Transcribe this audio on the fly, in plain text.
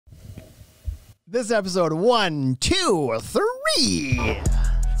This is episode 1, 2, 3.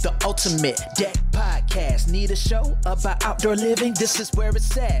 The Ultimate Deck Podcast. Need a show about outdoor living? This is where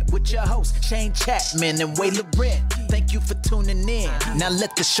it's at. With your hosts, Shane Chapman and Way Laurent. Thank you for tuning in. Now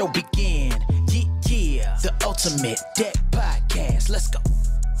let the show begin. Yeah. The Ultimate Deck Podcast. Let's go.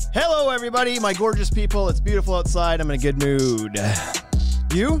 Hello, everybody. My gorgeous people. It's beautiful outside. I'm in a good mood.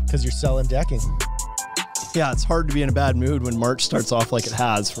 You? Because you're selling decking. Yeah, it's hard to be in a bad mood when March starts off like it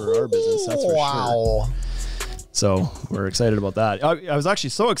has for our business. That's for sure. So we're excited about that. I was actually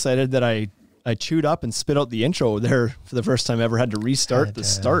so excited that I chewed up and spit out the intro there for the first time ever. Had to restart the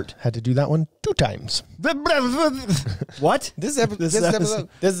start. Had to do that one 2 times. What? This episode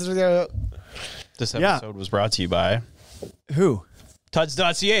was brought to you by Who?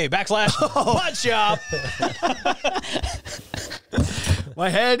 Tuds.ca /Pod Shop. My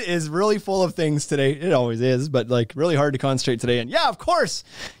head is really full of things today. It always is, but like really hard to concentrate today. And yeah, of course,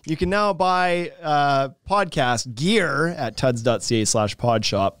 you can now buy podcast gear at tuds.ca /pod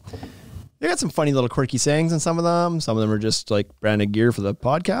shop. They got some funny little quirky sayings in some of them. Some of them are just like branded gear for the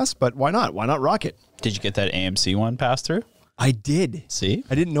podcast, but why not? Why not rock it? Did you get that AMC one passed through? I did. See?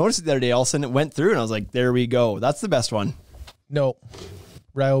 I didn't notice it the other day. All of a sudden it went through and I was like, there we go. That's the best one. No.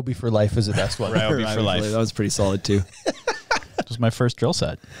 Ryobi for life is the best one. Ryobi for life. That was pretty solid too. That was my first drill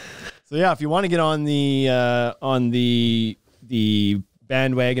set. So yeah, if you want to get on the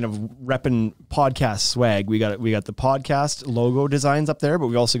bandwagon of repping podcast swag, we got the podcast logo designs up there, but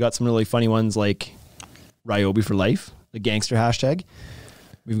we also got some really funny ones like Ryobi for life, the gangster hashtag.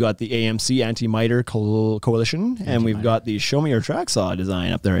 We've got the AMC Anti-Miter Coalition, and we've got the Show Me Your Track Saw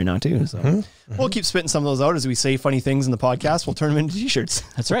design up there right now too. So we'll keep spitting some of those out as we say funny things in the podcast. We'll turn them into t-shirts.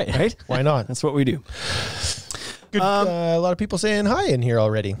 That's right. Right? Why not? That's what we do. Good. A lot of people saying hi in here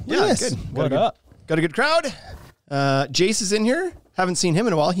already. Yeah, good. Got a good crowd. Jace is in here. Haven't seen him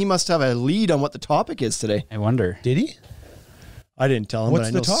in a while. He must have a lead on what the topic is today. I wonder. Did he? I didn't tell him, What's but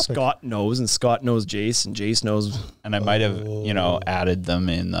I know the topic? Scott knows, and Scott knows Jace, and Jace knows. And I might have, added them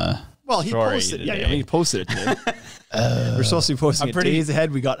in the He story posted. today. Yeah, he posted it today. We're supposed to be posting it days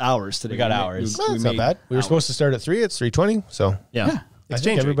ahead. We got hours today. We got hours. That's not bad. We were supposed to start at 3. It's 3:20. So Yeah. I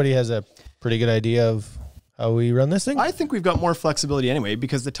think everybody has a pretty good idea of how we run this thing. I think we've got more flexibility anyway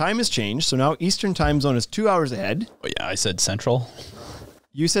because the time has changed. So now Eastern time zone is 2 hours ahead. Oh, yeah, I said Central.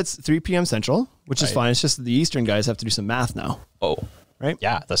 You said 3 p.m. Central, which is Right. fine. It's just that the Eastern guys have to do some math now. Oh, right?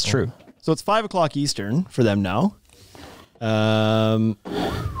 Yeah, that's true. So it's 5 o'clock Eastern for them now.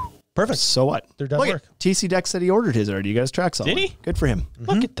 Perfect. So what? They're done Look work. TC Deck said he ordered his already. You guys track something. Did he? Good for him.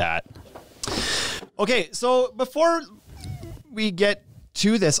 Look at that. Okay, so before we get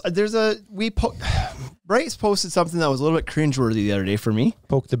to this, Bryce posted something that was a little bit cringeworthy the other day for me.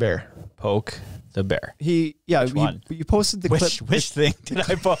 Poke the bear. Poke the bear. You posted the clip. Which thing did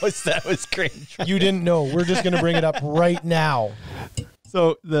I post that was cringe? You didn't know. We're just going to bring it up right now.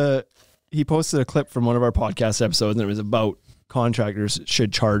 So he posted a clip from one of our podcast episodes, and it was about contractors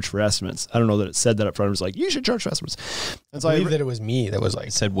should charge for estimates. I don't know that it said that up front. It was like, you should charge for estimates. And so I believe that it was me that was like,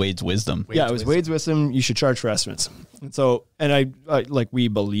 It said Wade's wisdom. it was Wade's wisdom. You should charge for estimates. And so, I we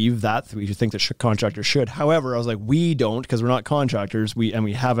believe that we think that contractors should. However, I was like, we don't, because we're not contractors. We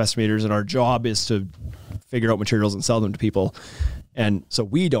have estimators, and our job is to figure out materials and sell them to people. And so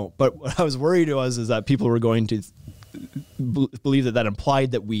we don't. But what I was worried is that people were going to believe that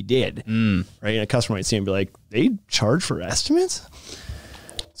implied that we did, right? And a customer might see and be like, they charge for estimates?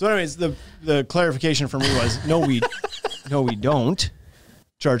 So anyways, the clarification for me was, no, we don't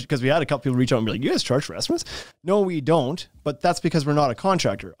charge, because we had a couple people reach out and be like, you guys charge for estimates? No, we don't, but that's because we're not a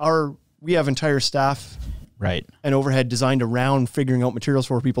contractor. We have entire staff Right. and overhead designed around figuring out materials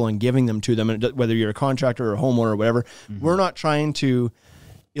for people and giving them to them, and whether you're a contractor or a homeowner or whatever. We're not trying to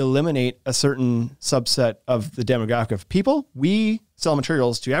eliminate a certain subset of the demographic of people. We sell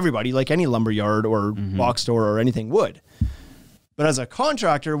materials to everybody, like any lumberyard or box store or anything would. But as a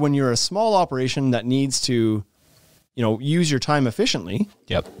contractor, when you're a small operation that needs to, use your time efficiently,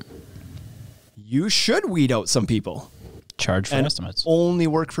 Yep. you should weed out some people. Charge for And estimates. only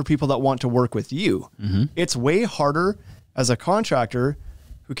work for people that want to work with you. It's way harder as a contractor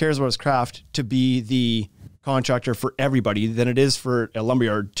who cares about his craft to be the contractor for everybody than it is for a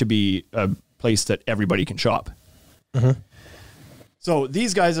lumberyard to be a place that everybody can shop. So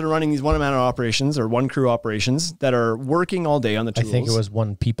these guys that are running these one-man operations or one crew operations that are working all day on the tools. I think it was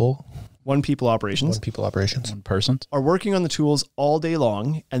one people operations. One person. Are working on the tools all day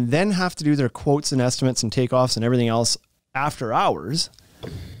long and then have to do their quotes and estimates and takeoffs and everything else after hours.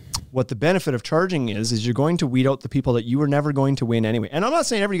 What the benefit of charging is you're going to weed out the people that you were never going to win anyway. And I'm not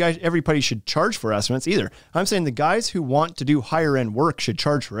saying everybody should charge for estimates either. I'm saying the guys who want to do higher end work should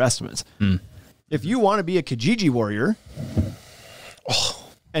charge for estimates. If you want to be a Kijiji warrior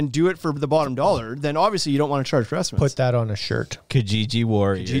and do it for the bottom dollar, then obviously you don't want to charge for estimates. Put that on a shirt. Kijiji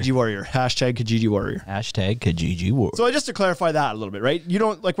warrior. Kijiji warrior. Hashtag Kijiji warrior. Hashtag Kijiji warrior. So just to clarify that a little bit, right? You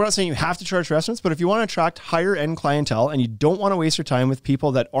don't we're not saying you have to charge for estimates, but if you want to attract higher end clientele and you don't want to waste your time with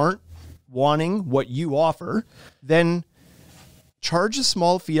people that aren't wanting what you offer, then charge a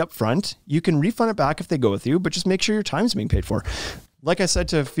small fee up front. You can refund it back if they go with you, but just make sure your time's being paid for. Like I said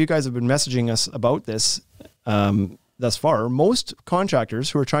to a few guys who have been messaging us about this thus far, most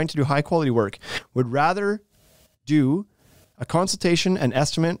contractors who are trying to do high quality work would rather do a consultation and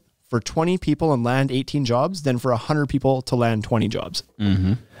estimate for 20 people and land 18 jobs than for 100 people to land 20 jobs.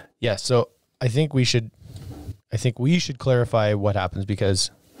 Mm-hmm. Yeah. So I think we should clarify what happens, because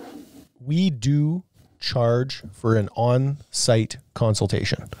we do charge for an on-site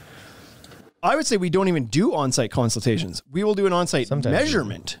consultation. I would say we don't even do on-site consultations. We will do an on-site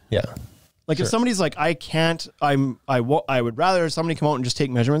measurement. Yeah. Like if somebody's like, I would rather somebody come out and just take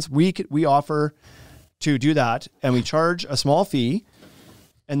measurements. We offer to do that, and we charge a small fee,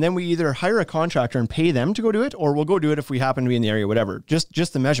 and then we either hire a contractor and pay them to go do it, or we'll go do it if we happen to be in the area, whatever.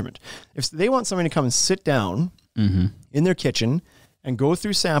 Just the measurement. If they want somebody to come and sit down in their kitchen and go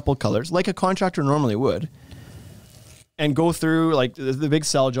through sample colors like a contractor normally would, and go through like the big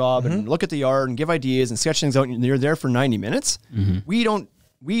cell job and look at the yard and give ideas and sketch things out, and you're there for 90 minutes. We don't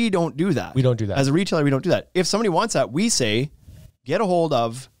do that. We don't do that. As a retailer, we don't do that. If somebody wants that, we say, get a hold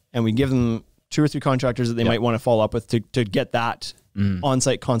of, and we give them 2 or 3 contractors that they might want to follow up with to get that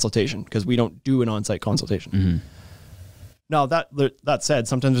on-site consultation, because we don't do an on-site consultation. Now, that said,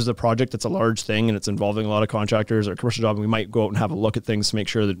 sometimes there's a project that's a large thing and it's involving a lot of contractors or a commercial job, and we might go out and have a look at things to make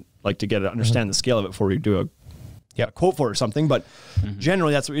sure that, like, to understand the scale of it before we do a quote for or something. But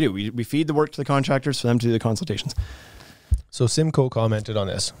generally, that's what we do. We feed the work to the contractors for them to do the consultations. So Simcoe commented on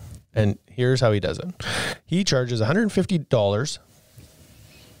this, and here's how he does it. He charges $150,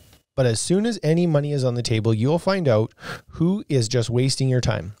 but as soon as any money is on the table, you'll find out who is just wasting your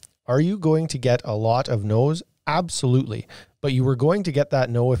time. Are you going to get a lot of no's? Absolutely. But you were going to get that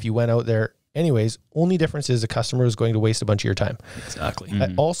no if you went out there anyways. Only difference is the customer is going to waste a bunch of your time. Exactly.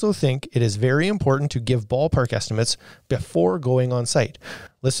 I also think it is very important to give ballpark estimates before going on site.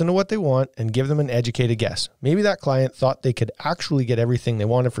 Listen to what they want and give them an educated guess. Maybe that client thought they could actually get everything they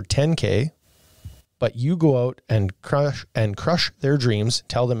wanted for $10K, but you go out and crush their dreams,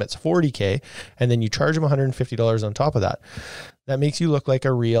 tell them it's $40K, and then you charge them $150 on top of that. That makes you look like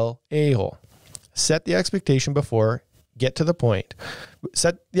a real a-hole. Set the expectation before get to the point.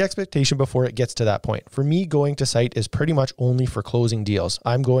 Set the expectation before it gets to that point. For me, going to site is pretty much only for closing deals.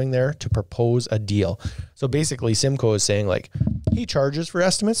 I'm going there to propose a deal. So basically, Simcoe is saying, like, he charges for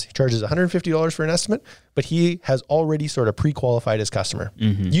estimates. He charges $150 for an estimate, but he has already sort of pre-qualified his customer.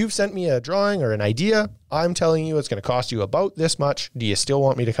 You've sent me a drawing or an idea. I'm telling you it's going to cost you about this much. Do you still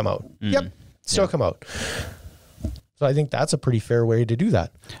want me to come out? Yep. Still come out. So I think that's a pretty fair way to do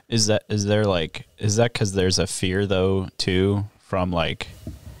that. Is that because there's a fear though too from, like,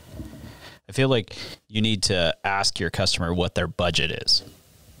 I feel like you need to ask your customer what their budget is.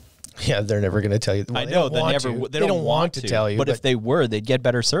 Yeah, they're never going to tell you. Well, I know they don't want to tell you, but if they were, they'd get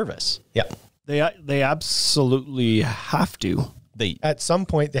better service. Yeah, They absolutely have to. At some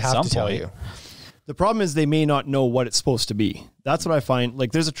point they have to tell you. The problem is they may not know what it's supposed to be. That's what I find.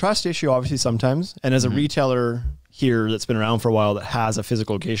 Like, there's a trust issue obviously sometimes, and as a retailer here that's been around for a while that has a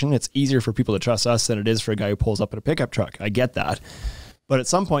physical location, it's easier for people to trust us than it is for a guy who pulls up in a pickup truck. I get that. But at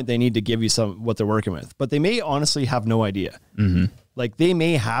some point they need to give you what they're working with. But they may honestly have no idea. Like, they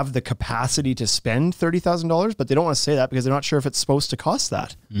may have the capacity to spend $30,000, but they don't want to say that because they're not sure if it's supposed to cost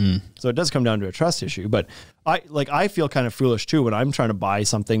that. So it does come down to a trust issue. But I feel kind of foolish too when I'm trying to buy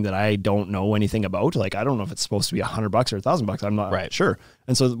something that I don't know anything about. Like, I don't know if it's supposed to be $100 or $1,000. I'm not sure.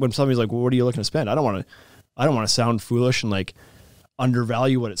 And so when somebody's like, well, what are you looking to spend? I don't want to sound foolish and like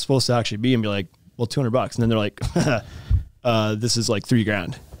undervalue what it's supposed to actually be and be like, well, $200. And then they're like, this is like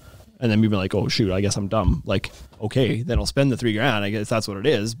 $3,000. And then we'd be like, oh shoot, I guess I'm dumb. Like, okay, then I'll spend the $3,000. I guess that's what it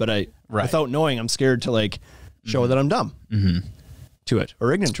is. But without knowing, I'm scared to like show that I'm dumb to it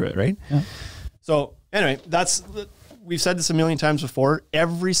or ignorant to it. Right. Yeah. So anyway, we've said this a million times before.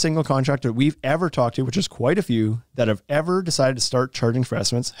 Every single contractor we've ever talked to, which is quite a few that have ever decided to start charging for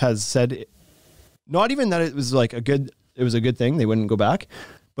estimates, has said, not even that it was a good thing, they wouldn't go back,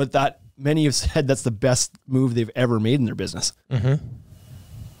 but that many have said that's the best move they've ever made in their business.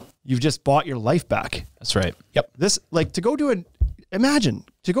 You've just bought your life back. That's right. Yep. This, like, to go do an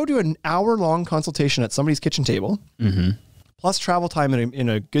hour-long consultation at somebody's kitchen table, plus travel time in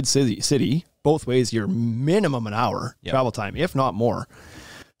a good city, both ways, you're minimum an hour travel time, if not more.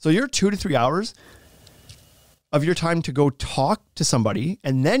 So you're 2 to 3 hours of your time to go talk to somebody,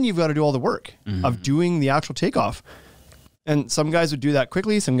 and then you've got to do all the work of doing the actual takeoff. And some guys would do that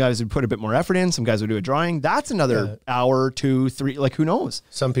quickly. Some guys would put a bit more effort in. Some guys would do a drawing. That's another hour, 2, 3, like who knows?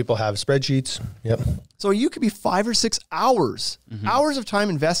 Some people have spreadsheets. Yep. So you could be 5 or 6 hours, hours of time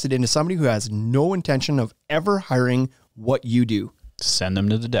invested into somebody who has no intention of ever hiring what you do. Send them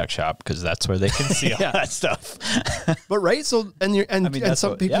to the deck shop because that's where they can see all that stuff. But right. So, and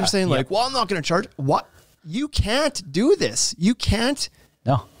some people are saying like, well, I'm not going to charge. What? You can't do this. You can't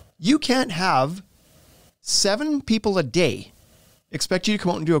have 7 people a day expect you to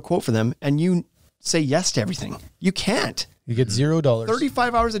come out and do a quote for them and you say yes to everything. You can't. You get $0.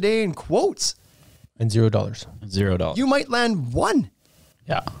 35 hours a day in quotes. And $0. $0. You might land 1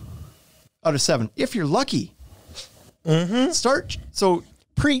 Yeah. out of 7 if you're lucky. Start. So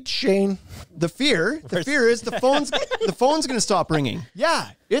Preach, Shane. the fear is the phone's going to stop ringing.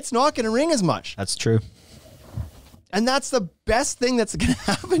 Yeah. It's not going to ring as much. That's true. And that's the best thing that's going to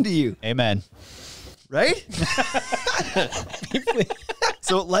happen to you. Amen. Right?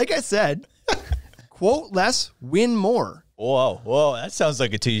 So like I said, quote less, win more. Whoa. That sounds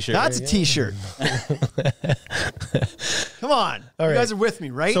like a t-shirt. That's a t-shirt. Come on. All You right. guys are with me,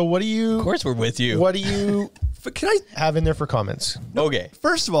 right? So what do you... Of course we're with you. What do you Can I, have in there for comments? Okay.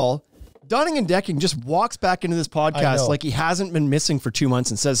 first of all, Donning and Decking just walks back into this I podcast know. like he hasn't been missing for 2 months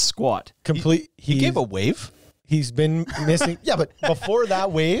and says squat. Complete. He gave a wave. He's been missing. Yeah, but before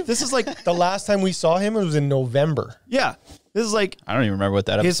that wave, This is like, the last time we saw him, it was in November. yeah, this is like I don't even remember what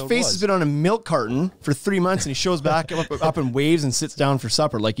that his episode face was. has been on a milk carton for 3 months and he shows back up in waves and sits down for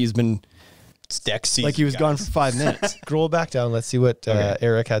supper like he's been, It's deck season, like he was gone guys. for 5 minutes. Scroll back down. Let's see what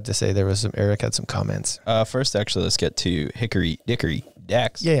Eric had to say. Eric had some comments. First, actually, let's get to Hickory Dickory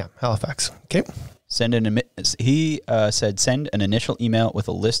Dax. Yeah, Halifax. Okay. He said send an initial email with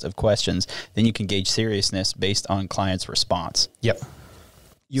a list of questions. Then you can gauge seriousness based on client's response. Yep.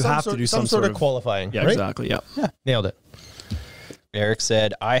 You have to do some sort of qualifying. Yeah, right? exactly. Yeah. Nailed it. Eric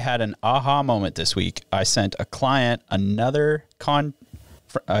said, I had an aha moment this week. I sent a client from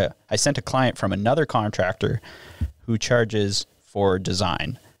another contractor who charges for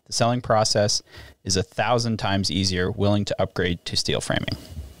design. The selling process is 1,000 times easier, willing to upgrade to steel framing.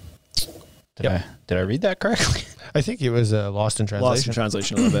 Did I read that correctly? I think it was lost in translation. Lost in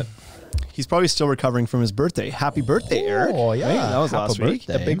translation a little bit. He's probably still recovering from his birthday. Happy birthday, Eric. Oh, yeah. Right? That was last Happy week.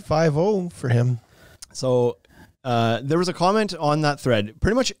 birthday. A big 5-0 for him. So there was a comment on that thread.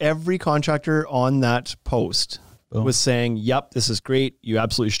 Pretty much every contractor on that post was saying, yep, this is great. You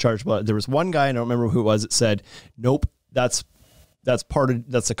absolutely should charge. But there was one guy, I don't remember who it was, that said, nope, that's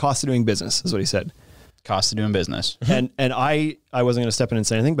the cost of doing business, is what he said. Cost of doing business. and I wasn't going to step in and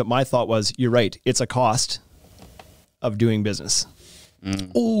say anything, but my thought was, you're right. It's a cost of doing business.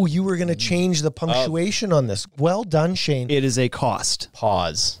 Oh, you were going to change the punctuation on this. Well done, Shane. It is a cost.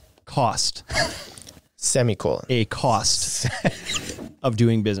 Pause. Cost. Semicolon. A cost of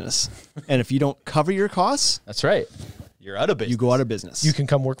doing business. And if you don't cover your costs, That's right. You're out of business. you go out of business. You can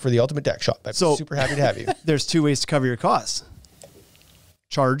come work for the Ultimate Deck Shop. I'm So- super happy to have you. There's 2 ways to cover your costs.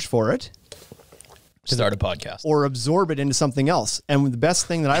 Charge for it start a podcast. or absorb it into something else. And the best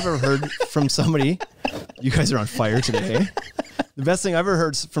thing that I've ever heard from somebody, you guys are on fire today. Eh? The best thing I've ever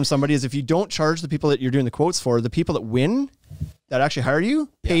heard from somebody is if you don't charge the people that you're doing the quotes for, the people that win, that actually hire you,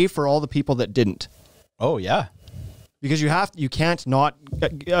 pay for all the people that didn't. Oh, yeah. Because you can't not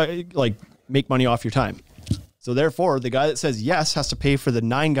like make money off your time. So therefore, the guy that says yes has to pay for the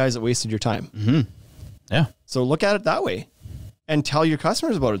 9 guys that wasted your time. Yeah. So look at it that way and tell your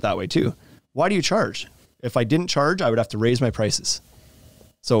customers about it that way too. Why do you charge? If I didn't charge, I would have to raise my prices.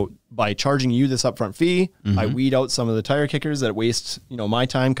 So by charging you this upfront fee, I weed out some of the tire kickers that waste, my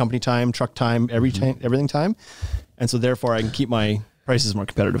time, company time, truck time, everything time. And so therefore I can keep my prices more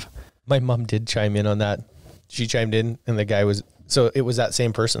competitive. My mom did chime in on that. She chimed in and the guy was, so it was that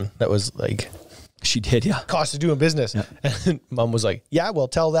same person that was like, She did, yeah. cost of doing business. Yeah. And mom was like, yeah, well,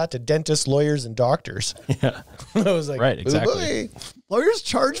 tell that to dentists, lawyers, and doctors. Yeah. I was like, Right, exactly. "Ooh, boy." Lawyers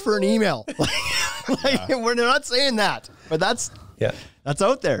charge for an email. We're not saying that, but that's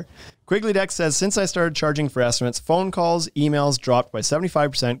out there. Quigley Deck says, since I started charging for estimates, phone calls, emails dropped by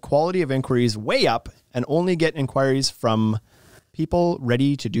 75%, quality of inquiries way up, and only get inquiries from people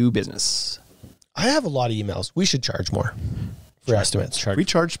ready to do business. I have a lot of emails. We should charge more for estimates. We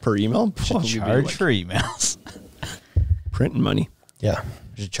charge per email. Should charge for emails. printing money. Yeah.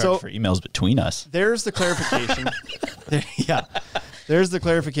 We should charge for emails between us. There's the clarification. There's the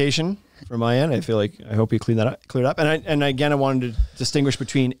clarification from my end. I hope you cleared up. And again, I wanted to distinguish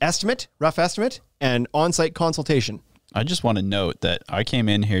between estimate, rough estimate, and on-site consultation. I just want to note that I came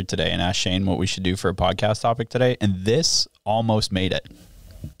in here today and asked Shane what we should do for a podcast topic today, and this almost made it.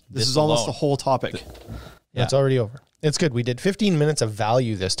 This is almost the whole topic. Yeah, it's already over. It's good. We did 15 minutes of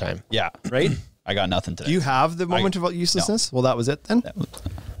value this time. Yeah. Right? I got nothing today. Do you have the moment of uselessness? No. Well, that was it then.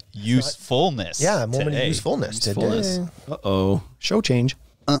 Usefulness. Yeah, moment of usefulness today. Uh-oh. Show change.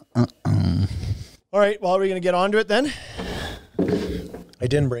 All right. Well, are we going to get on to it then? I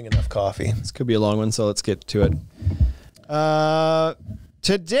didn't bring enough coffee. This could be a long one, so let's get to it.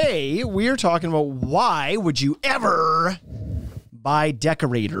 Today, we are talking about why would you ever buy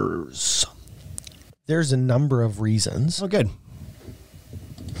Deckorators? There's a number of reasons. Oh, good.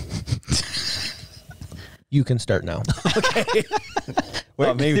 You can start now. Okay.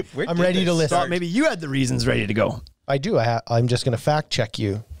 Well, maybe I'm ready to listen. Thought maybe you had the reasons ready to go. I do. I'm just going to fact check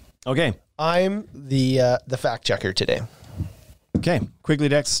you. Okay. I'm the fact checker today. Okay. Quigley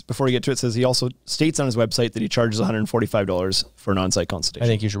Dex, before we get to it, says he also states on his website that he charges $145 for an on-site consultation. I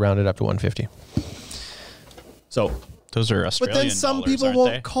think you should round it up to $150. So those are Australian but then some dollars, people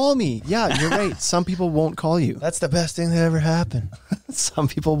won't call me. Yeah, you're right. Some people won't call you. That's the best thing that ever happened. Some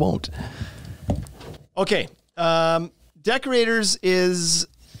people won't. Okay. Deckorators is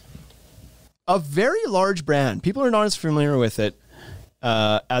a very large brand. People are not as familiar with it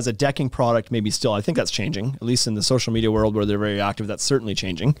as a decking product, maybe still. I think that's changing, at least in the social media world where they're very active. That's certainly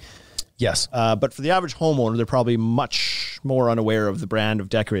changing. Yes. But for the average homeowner, they're probably much more unaware of the brand of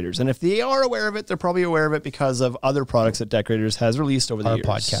Deckorators. And if they are aware of it, they're probably aware of it because of other products that Deckorators has released over the Our years.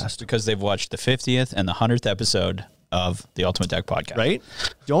 podcast. Because they've watched the 50th and the 100th episode of the Ultimate Deck Podcast. Right?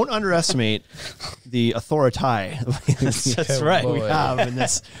 Don't underestimate the authority That's right. we have in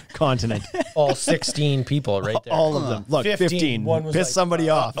this continent. All 16 people right there. All of them. Look, 15. One was Piss like, somebody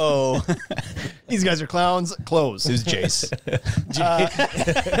off. Oh, These guys are clowns. Close. it was Jace.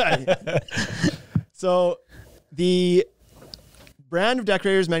 So the brand of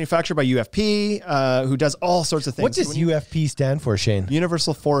Deckorators manufactured by UFP, who does all sorts of things. What does UFP stand for, Shane?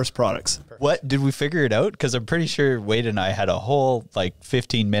 Universal Forest Products. What? Did we figure it out? Because I'm pretty sure Wade and I had a whole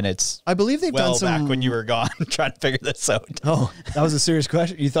 15 minutes. I believe they've done some... back when you were gone trying to figure this out. Oh, that was a serious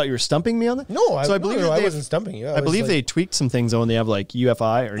question. You thought you were stumping me on that? No, I believe I wasn't stumping you. I believe they tweaked some things though when they have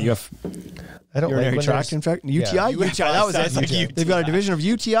UFI or I don't urinary like tract infection. UTI? Yeah. UTI, that was it. UTI. They've got a division of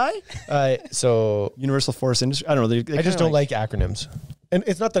UTI? So Universal Forest Industry. I don't know. They I just don't like acronyms. And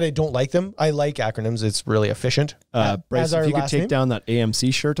it's not that I don't like them. I like acronyms. It's really efficient. Bryce, if you could take down that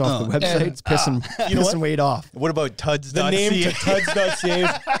AMC shirt off the website, it's pissing Wade off. What about Tuds? The name to Tuds.ca is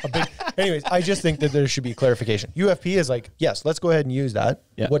a big... Anyways, I just think that there should be clarification. UFP is yes, let's go ahead and use that.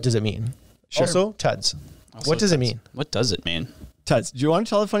 Yeah. What does it mean? Sure. Also, Tuds. What does it mean? What does it mean? Tuds. Do you want to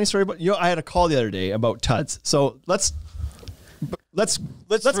tell a funny story about... I had a call the other day about Tuds. So let's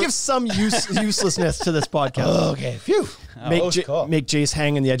give some uselessness to this podcast. Okay. Phew. Make Jace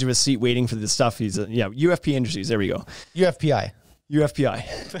hang on the edge of his seat waiting for the stuff. UFP Industries. There we go. UFPI.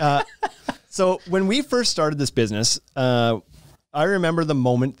 So when we first started this business, I remember the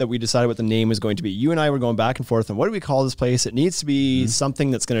moment that we decided what the name was going to be. You and I were going back and forth on what do we call this place? It needs to be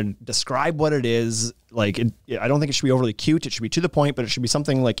something that's going to describe what it is. I don't think it should be overly cute. It should be to the point, but it should be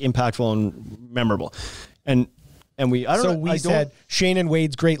something impactful and memorable. And we said Shane and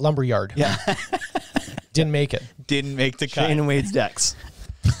Wade's Great Lumberyard. Yeah. Didn't make it. Didn't make the cut. Shane and Wade's Decks.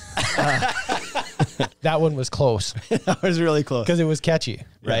 That one was close. That was really close. Because it was catchy.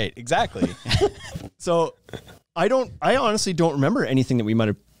 Right. Exactly. So I honestly don't remember anything that we might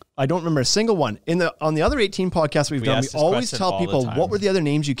have. I don't remember a single one. On the other 18 podcasts we've done, we always tell people what were the other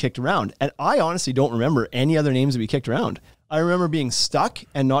names you kicked around. And I honestly don't remember any other names that we kicked around. I remember being stuck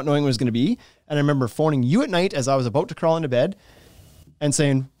and not knowing what it was going to be. And I remember phoning you at night as I was about to crawl into bed and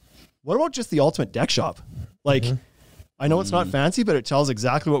saying, what about just the Ultimate Deck Shop? I know it's not fancy, but it tells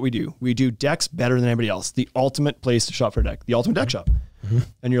exactly what we do. We do decks better than anybody else. The ultimate place to shop for a deck. The Ultimate Deck Shop.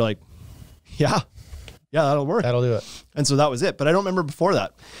 And you're like, yeah, that'll work. That'll do it. And so that was it. But I don't remember before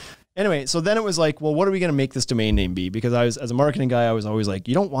that. Anyway, so then it was well, what are we going to make this domain name be? Because as a marketing guy, I was always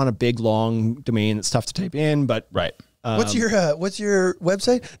you don't want a big, long domain that's tough to type in, but... Right. What's your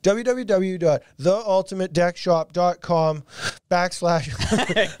website? www.theultimatedeckshop.com/.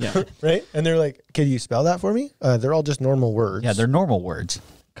 Yeah. Right? And they're like, can you spell that for me? They're all just normal words. Yeah, they're normal words.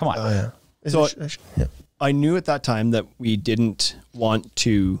 Come on. Oh, yeah. I knew at that time that I didn't want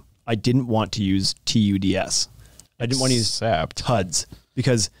to use TUDS. I didn't want to use TUDS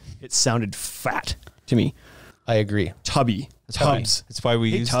because it sounded fat to me. I agree. Tubby. Tubs. That's why we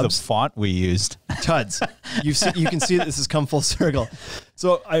used the font we used. Tuds. You can see that this has come full circle.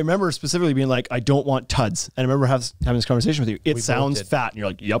 So I remember specifically being like, I don't want tuds. And I remember having this conversation with you. It sounds fat. And you're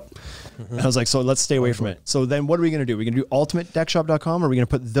like, yep. And I was like, so let's stay away from it. So then what are we going to do? We're going to do ultimatedeckshop.com, or are we going to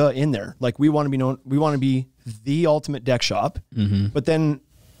put the in there? Like, we want to be known, we want to be the ultimate deck shop. But then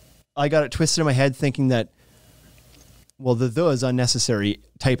I got it twisted in my head thinking that, well, the is unnecessary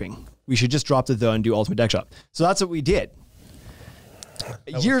typing. We should just drop the and do ultimate deck shop. So that's what we did.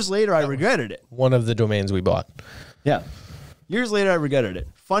 Years later, I regretted it. One of the domains we bought. Yeah. Years later, I regretted it.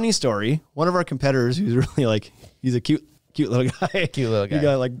 Funny story. One of our competitors, who's really like, he's a cute little guy. Cute little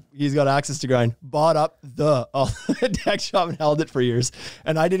guy. He's got access to grind. Bought up the deck shop and held it for years.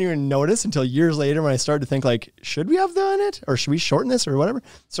 And I didn't even notice until years later when I started to think like, should we have the in it? Or should we shorten this or whatever?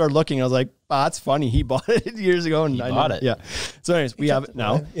 Started looking. I was like, that's funny. He bought it years ago. And I bought it. Yeah. So anyways, we have it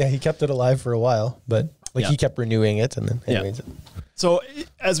now. Alive. Yeah, he kept it alive for a while, but he kept renewing it. And then anyways. So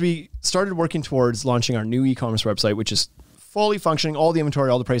as we started working towards launching our new e-commerce website, which is fully functioning, all the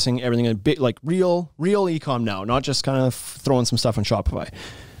inventory, all the pricing, everything, a bit like real e-com now, not just kind of throwing some stuff on Shopify.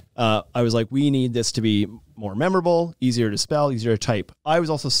 I was like, we need this to be more memorable, easier to spell, easier to type. I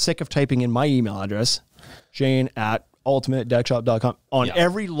was also sick of typing in my email address, shane@ultimatedeckshop.com, on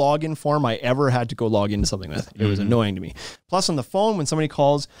every login form I ever had to go log into something with. It was annoying to me. Plus on the phone, when somebody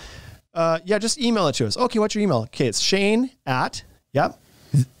calls, just email it to us. Okay, what's your email? Okay, it's Shane at,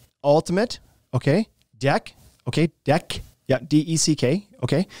 ultimate, okay, deck, okay, deck, DECK,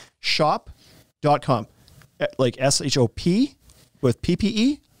 okay, shop.com, like SHOP with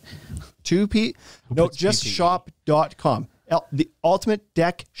PPE, 2P, no, just PPE. Shop.com, the ultimate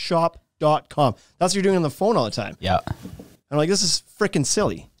deck shop.com. That's what you're doing on the phone all the time. Yeah. I'm like, this is freaking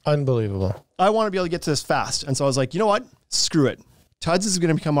silly. Unbelievable. I want to be able to get to this fast. And so I was like, you know what? Screw it. Tuds is going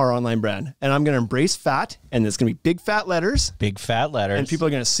to become our online brand, and I'm going to embrace fat, and it's going to be big fat letters. Big fat letters. And people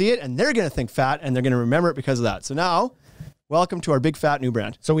are going to see it, and they're going to think fat, and they're going to remember it because of that. So now, welcome to our big fat new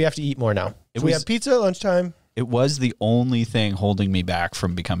brand. So we have to eat more now. We have pizza at lunchtime. It was the only thing holding me back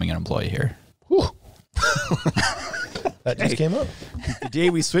from becoming an employee here. That just came up. The day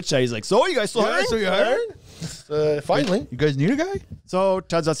we switched that, he's like, so you guys still hiring? So you hired? Finally. You guys need a guy? So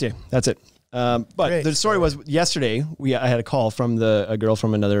Tuds.ca. That's it. But great. The story was yesterday I had a call from a girl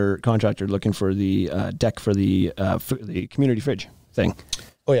from another contractor looking for the deck for the community fridge thing.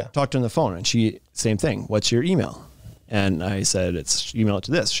 Oh yeah. Talked to her on the phone, and she, same thing. What's your email? And I said, email it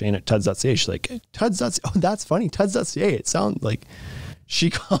to this, Shane@tuds.ca. She's like, Tuds.ca. Oh, that's funny. Tuds.ca. It sounds like, she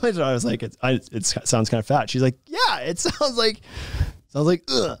commented, I was like, it sounds kind of fat. She's like, yeah, it sounds like,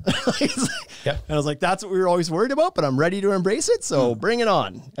 ugh. Yeah. And I was like, that's what we were always worried about, but I'm ready to embrace it. So bring it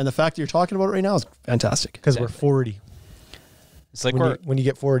on. And the fact that you're talking about it right now is fantastic. Because we're 40. It's like when you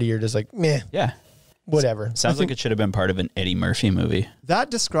get 40, you're just like, meh. Yeah. Whatever. Sounds like it should have been part of an Eddie Murphy movie. That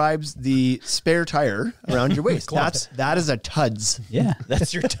describes the spare tire around your waist. That is a Tuds. Yeah,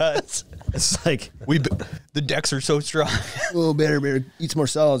 that's your Tuds. It's like the decks are so strong. Oh, better eat some more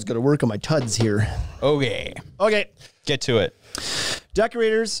salads. Got to work on my Tuds here. Okay, get to it.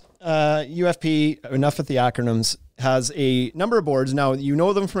 Deckorators, UFP. Enough with the acronyms. Has a number of boards now. You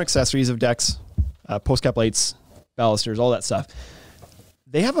know them from accessories of decks, post cap lights, balusters, all that stuff.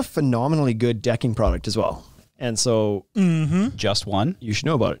 They have a phenomenally good decking product as well. And so just one, you should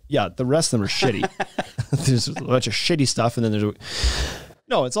know about it. Yeah. The rest of them are shitty. There's a bunch of shitty stuff. And then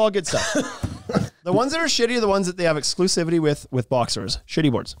no, it's all good stuff. The ones that are shitty are the ones that they have exclusivity with box stores.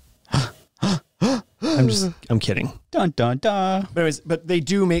 Shitty boards. I'm kidding. Dun, dun, dun. But they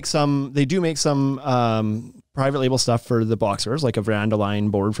do make some private label stuff for the boxers, like a veranda line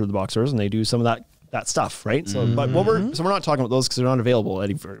board for the boxers. And they do some of that stuff, right? So, but we're not talking about those because they're not available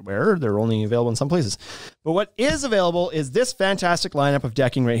anywhere. They're only available in some places. But what is available is this fantastic lineup of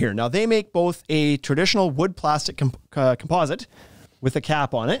decking right here. Now they make both a traditional wood plastic composite with a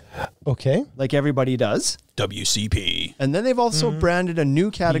cap on it, okay, like everybody does, WCP, and then they've also branded a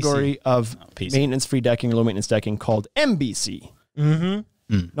new category of maintenance-free decking, low maintenance decking called MBC.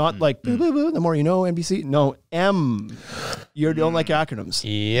 Not like boo, boo, boo, the more you know, NBC. No, M. You don't like acronyms.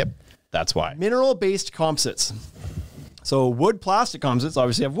 Yep. That's why. Mineral-based composites. So wood plastic composites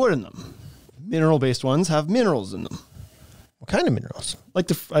obviously have wood in them. Mineral-based ones have minerals in them. What kind of minerals?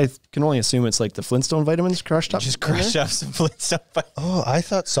 Like I can only assume it's like the Flintstone vitamins crushed up. Just crushed up some Flintstone vitamins. Oh, I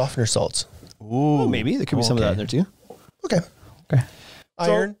thought softener salts. Ooh, maybe there could be some of that in there too. Okay.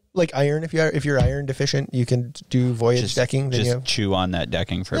 Iron, like iron. If you're iron deficient, you can do voyage decking. Then just chew on that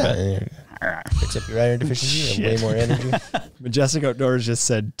decking for a bit. Fix up your iron deficiency. You have way more energy. Majestic Outdoors just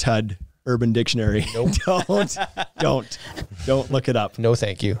said TUD Urban Dictionary. Nope. Don't look it up. No,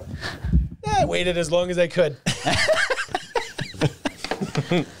 thank you. I waited as long as I could.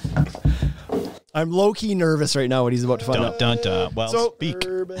 I'm low-key nervous right now what he's about to find out. Dun, dun, dun. Well, So- speak.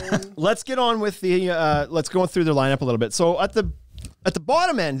 Let's get on with the let's go through their lineup a little bit. So at the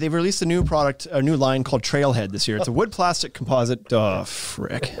bottom end, they've released a new product, a new line called Trailhead this year. It's a wood plastic composite. Oh,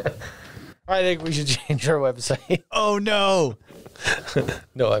 frick. I think we should change our website. Oh, no.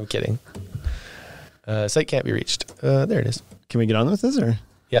 No, I'm kidding. Site can't be reached. There it is. Can we get on with this, or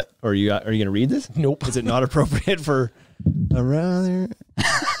Yeah. are you going to read this? Nope. Is it not appropriate for a rather?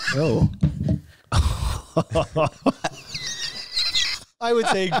 Oh. I would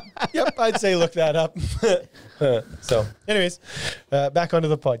say, yep, I'd say look that up. So, anyways, back onto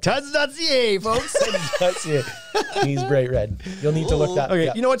the podcast. Tuds.ca, folks. That's it. He's bright red. You'll need to look that. Okay,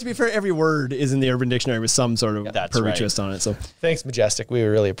 yeah. you know what? To be fair, every word is in the Urban Dictionary with some sort of That's perfect right. twist on it. So Thanks, Majestic. We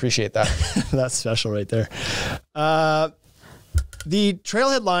really appreciate that. that's special right there. The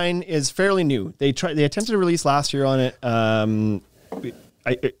Trailhead line is fairly new. They attempted to release last year on it.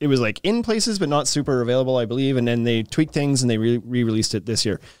 It was like in places, but not super available, I believe. And then they tweaked things and they re-released it this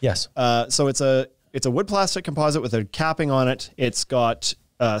year. Yes. So it's a wood plastic composite with a capping on it. It's got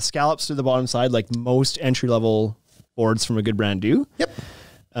scallops through the bottom side, like most entry-level boards from a good brand do. Yep.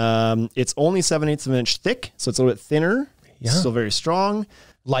 It's only 7/8 of an inch thick, so it's a little bit thinner. Yeah. Still very strong.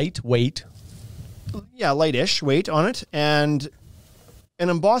 Lightweight. Yeah, lightish weight on it, and an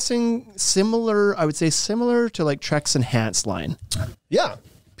embossing similar, I would say, similar to like Trek's Enhanced line. Yeah.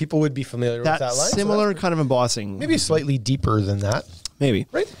 People would be familiar with that line. so Similar that's kind of embossing, maybe slightly deeper than that. maybe.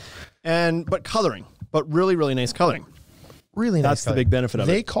 Right. But coloring, but really, really nice coloring. Really nice. That's the color. big benefit of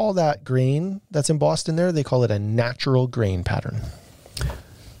They it. call that grain that's embossed in there, they call it a natural grain pattern.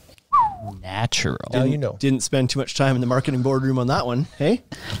 Natural. Now you know. Didn't spend too much time in the marketing boardroom on that one. Hey,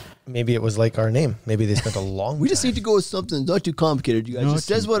 Maybe it was like our name. Maybe they spent a long we just need to go with something that's not too complicated. You guys just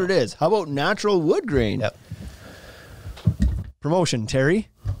says what it is. How about natural wood grain? Yep. Promotion, Terry.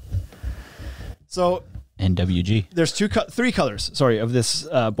 So NWG. there's three colors, of this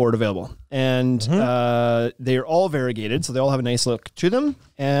board available, and they're all variegated, so they all have a nice look to them.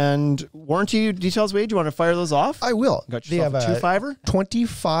 And warranty details, Wade, do you want to fire those off? I will. Got They yourself have a 2.5er?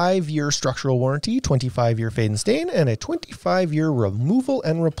 25-year structural warranty, 25-year fade and stain, and a 25-year removal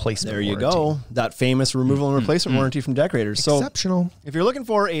and replacement There you warranty. go. That famous removal and replacement warranty from Deckorators. So Exceptional. if you're looking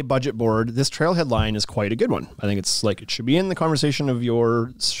for a budget board, this Trailhead line is quite a good one. I think it's like it should be in the conversation of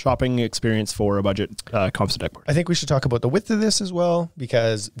your shopping experience for a budget composite deck board. I think we should talk about the width of this as well,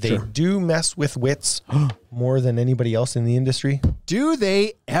 because they do mess with widths more than anybody else in the industry. Do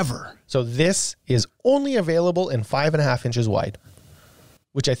they ever? So this is only available in 5.5 inches wide,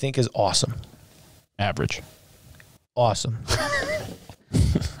 which I think is awesome. Average. Awesome.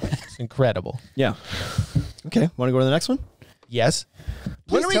 It's incredible. Yeah. Okay. Want to go to the next one? Yes.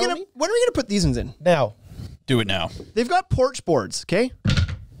 When are we Please tell gonna me. put these ones in? Now, Do it now. They've got porch boards. Okay.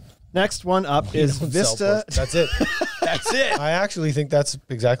 Next one up is don't sell Vista. porch. That's it. That's it. I actually think that's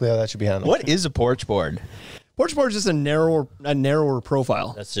exactly how that should be handled. What is a porch board? Porch board is just a narrower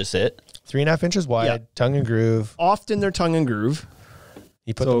profile. That's just it. 3.5 inches wide, Yeah. tongue and groove. Often they're tongue and groove,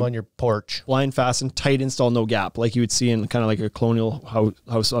 You put So- them on your porch. blind fastened, tight install, no gap, like you would see in kind of like a colonial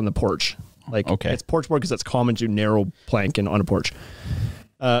house on the porch. Like Okay. it's porch board because that's common to narrow plank and on a porch.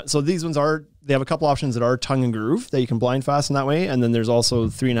 So these ones they have a couple options that are tongue and groove that you can blind fasten that way, and then there's also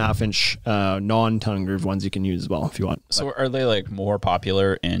 3.5 inch non-tongue and groove ones you can use as well if you want. So are they like more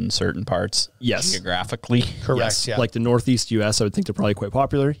popular in certain parts? Yes. Geographically? Correct. Yes, Yeah. like the Northeast US, I would think they're probably quite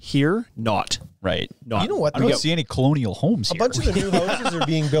popular. Here, not. Right. Not. You know what? I don't though? see any colonial homes A here. bunch of the new houses are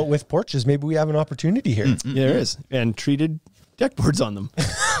being built with porches. Maybe we have an opportunity here. Yeah, there is, and treated deck boards on them.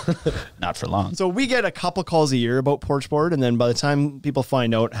 Not for long. So we get a couple calls a year about porch board, and then by the time people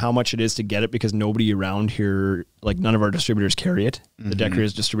find out how much it is to get it, because nobody around here, like none of our distributors carry it. The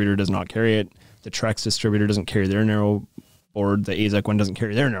Deckorators distributor does not carry it. The Trex distributor doesn't carry their narrow board. The AZEC one doesn't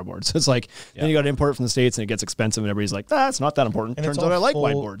carry their narrow board. So it's like, then you got to import it from the States, and it gets expensive, and everybody's like, that's not that important. And Turns it's out all I like full-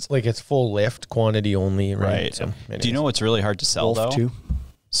 wide boards. Like it's full lift, quantity only, right? Right. So, Do anyways. you know what's really hard to sell Wolf though? too.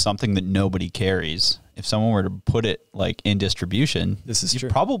 Something that nobody carries. If someone were to put it like in distribution, This is you'd true.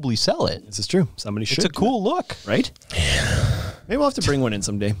 probably sell it. This is true. Somebody should. It's a do cool look. it, right? Maybe we'll have to bring one in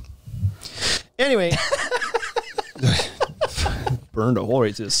someday. Anyway. Burned a hole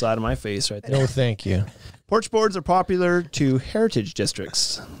right to the side of my face right there. No, thank you. Porch boards are popular to heritage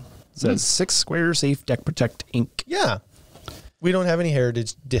districts. It says 6 Square Safe Deck Protect Inc. Yeah. We don't have any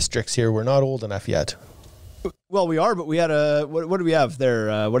heritage districts here. We're not old enough yet. Well, we are, but we had a what do we have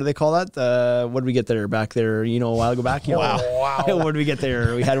there? What do they call that? What did we get there back there? You know, a while ago back. You know, Wow. What did we get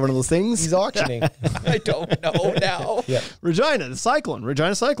there? We had one of those things. He's auctioning. I don't know now. Yeah. Regina, the cyclone.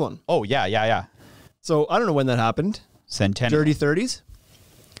 Regina cyclone. Oh, yeah. So I don't know when that happened. Centennial. Dirty 30s.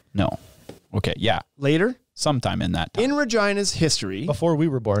 No. Okay, yeah. Later. Sometime in that time. In Regina's history. Before we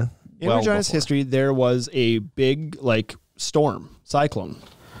were born. In Well Regina's before. history, there was a big storm, cyclone.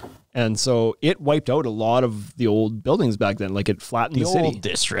 And so it wiped out a lot of the old buildings back then. Like it flattened the city. old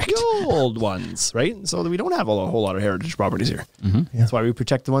district. The old ones, right? So we don't have a whole lot of heritage properties here. Mm-hmm. That's why we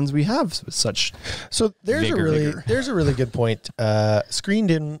protect the ones we have with such. So there's a really good point.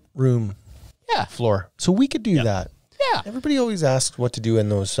 Screened in room Yeah. floor. So we could do that. Yeah. Everybody always asks what to do in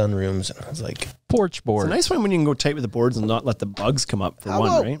those sunrooms. And I was like, Porch board. It's a nice one when you can go tight with the boards and not let the bugs come up for how one,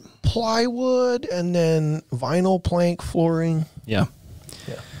 about right? plywood and then vinyl plank flooring? Yeah.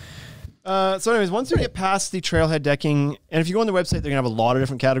 So anyways, once you get past the trailhead decking, and if you go on the website, they're going to have a lot of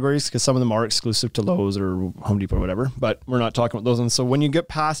different categories because some of them are exclusive to Lowe's or Home Depot or whatever, but we're not talking about those ones. So when you get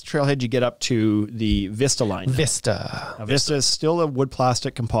past trailhead, you get up to the Vista line. Vista. Now, Vista is still a wood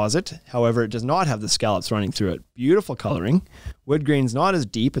plastic composite. However, it does not have the scallops running through it. Beautiful coloring. Wood grain's not as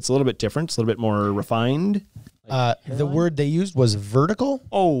deep. It's a little bit different. It's a little bit more refined. The word they used was vertical.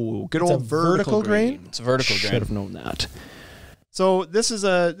 Oh, good It's old a vertical grain? It's a vertical Should grain. have known that. So this is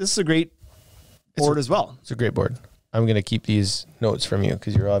a great board as well. It's a great board. I'm going to keep these notes from you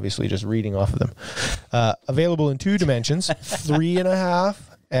because you're obviously just reading off of them. Available in 2 dimensions, 3.5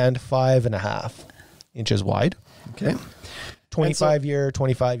 and 5.5 inches wide. Okay. 25 year,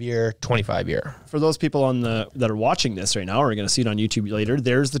 25 year, 25 year. For those people that are watching this right now, or are going to see it on YouTube later,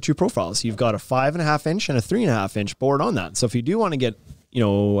 there's the 2 profiles. You've got a 5.5 inch and a 3.5 inch board on that. So if you do want to get,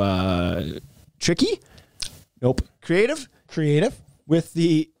 tricky, creative with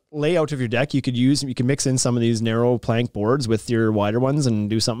the layout of your deck, you can mix in some of these narrow plank boards with your wider ones and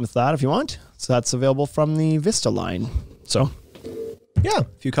do something with that if you want. So that's available from the Vista line. So yeah, a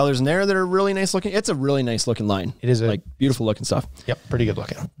few colors in there that are really nice looking. It's a really nice looking line. It is like beautiful looking stuff. Yep, pretty good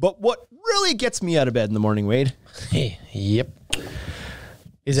looking. But what really gets me out of bed in the morning, Wade? Yep.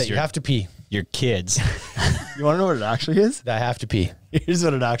 Is that you have to pee. Your kids. You want to know what it actually is? I have to pee. Here's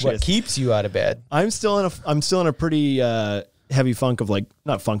what it actually What is. keeps you out of bed? I'm still in a pretty heavy funk of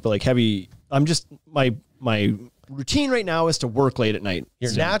not funk, but heavy. I'm just my routine right now is to work late at night.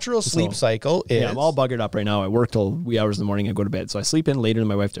 Your natural sleep cycle is... Yeah, I'm all buggered up right now. I work till wee hours in the morning. I go to bed. So I sleep in later than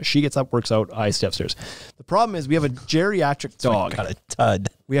my wife does. She gets up, works out. I stay upstairs. The problem is we have a geriatric dog. Got a tud.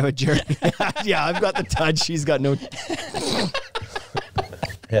 We have a yeah, I've got the tud. She's got no...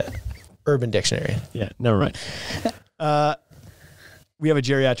 Yeah. Urban Dictionary. Yeah, never mind. We have a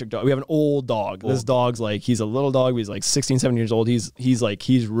geriatric dog. We have an old dog. This dog's he's a little dog. But he's 16, 17 years old. He's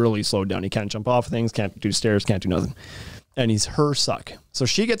really slowed down. He can't jump off things, can't do stairs, can't do nothing. And he's her suck. So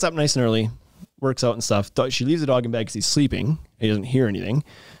she gets up nice and early, works out and stuff. She leaves the dog in bed because he's sleeping. He doesn't hear anything.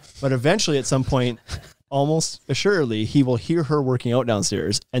 But eventually at some point, almost assuredly, he will hear her working out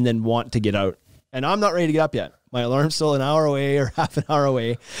downstairs and then want to get out. And I'm not ready to get up yet. My alarm's still an hour away or half an hour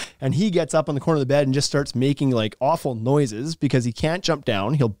away. And he gets up on the corner of the bed and just starts making awful noises because he can't jump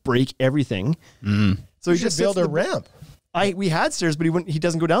down. He'll break everything. Mm. So he You just should build sits a ramp. We had stairs, but he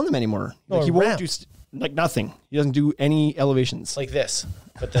doesn't go down them anymore. No, he a won't ramp. do nothing. He doesn't do any elevations. Like this.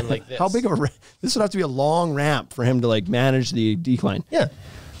 But then like this. How big of a ramp? This would have to be a long ramp for him to manage the decline. Yeah.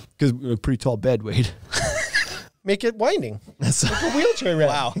 Because we're a pretty tall bed, Wade. Make it winding. Like a wheelchair ramp.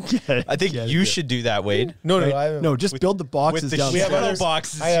 Wow. I think you should do that, Wade. No, Just build the boxes with the down. we have Little other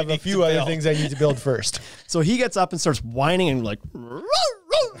boxes I have you a need few to other build. things I need to build first. So he gets up and starts whining and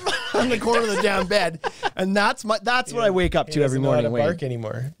on the corner of the damn bed, and that's what I wake up to every morning. He doesn't know how to bark Wade.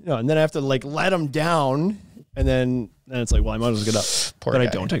 anymore. And then I have to let him down, and then it's I might as well get up. Poor but guy. I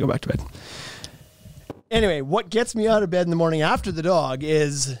don't. I go back to bed. Anyway, what gets me out of bed in the morning after the dog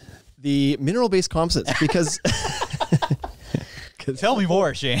is the mineral-based composites because. Tell me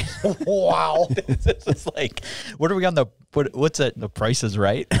more, Shane. Wow. This is what are we on what's it? The Price is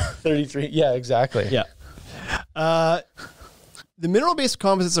Right? 33. Yeah, exactly. Yeah. The mineral-based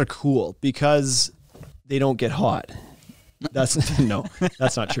composites are cool because they don't get hot. That's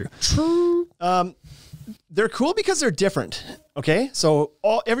not true. True. They're cool because they're different. Okay, so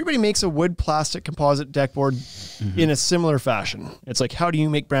everybody makes a wood plastic composite deck board in a similar fashion. It's how do you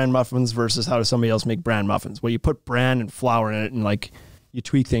make bran muffins versus how does somebody else make bran muffins? Well, you put bran and flour in it and you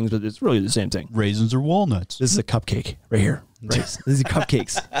tweak things, but it's really the same thing. Raisins or walnuts? This is a cupcake right here. Right? These are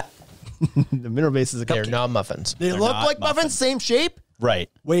cupcakes. The mineral base is a They're cupcake. not muffins. They look not like muffins, same shape. Right.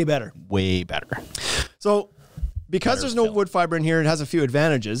 Way better. Way better. So Because better there's no fill. wood fiber in here, it has a few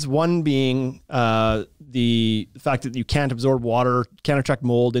advantages. One being the fact that you can't absorb water, can't attract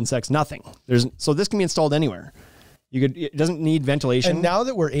mold, insects, nothing. So this can be installed anywhere. It doesn't need ventilation. And now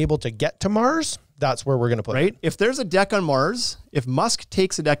that we're able to get to Mars, that's where we're going to put right? it. If there's a deck on Mars, if Musk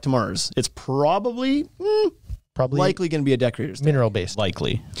takes a deck to Mars, it's probably likely going to be a Deckorators deck. Mineral based.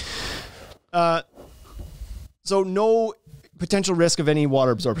 Likely. So no potential risk of any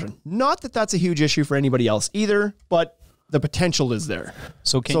water absorption. Not that that's a huge issue for anybody else either, but the potential is there.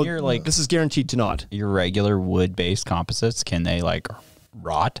 So can your like this is guaranteed to not. your regular wood-based composites, can they like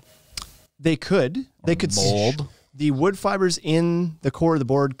rot? They could mold? The wood fibers in the core of the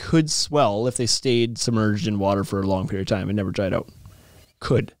board could swell if they stayed submerged in water for a long period of time and never dried out.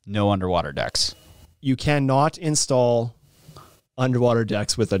 Could. No underwater decks. You cannot install underwater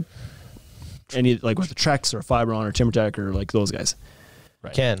decks with with a Trex or a Fibron or TimberTech or like those guys.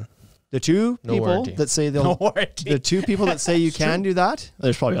 Right. Can. The two No people warranty. that say they'll the two people that say you can do that,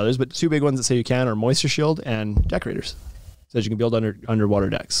 there's probably others, but two big ones that say you can are Moisture Shield and Deckorators. Says you can build underwater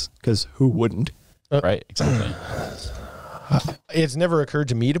decks, because who wouldn't? Right, exactly. It's never occurred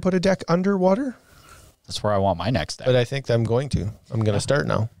to me to put a deck underwater, That's where I want my next deck. but I think I'm going to. I'm going to start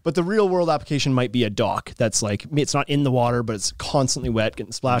now. But the real world application might be a dock that's like, it's not in the water, but it's constantly wet,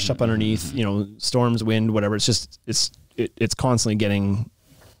 getting splashed up underneath, storms, wind, whatever. It's just, it's constantly getting,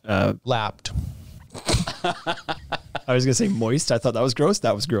 Lapped. I was going to say moist. I thought that was gross.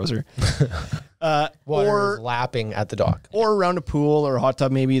 That was grosser. Water is lapping at the dock. Or around a pool or a hot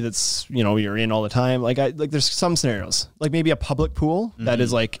tub, maybe that's, you're in all the time. Like there's some scenarios, like maybe a public pool that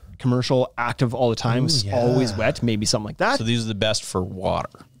is like commercial, active all the time, always wet, maybe something like that. So these are the best for water.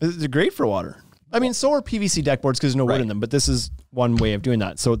 They're great for water. I mean, so are PVC deck boards because there's no wood in them, but this is one way of doing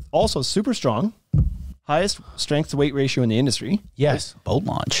that. So also super strong, highest strength to weight ratio in the industry. Yes. Boat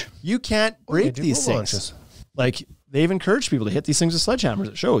launch. You can't break do these boat things. launches. Like they've encouraged people to hit these things with sledgehammers.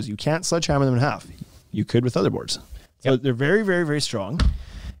 It shows you can't sledgehammer them in half. You could with other boards. So they're very, very, very strong.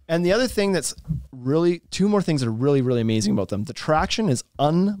 And the other thing that's really, two more things that are really, really amazing about them. The traction is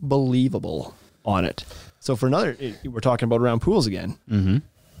unbelievable on it. So for another, we're talking about around pools again. Mm-hmm.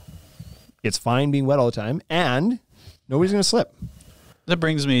 It's fine being wet all the time, and nobody's going to slip. That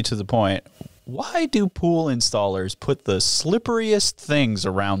brings me to the point. Why do pool installers put the slipperiest things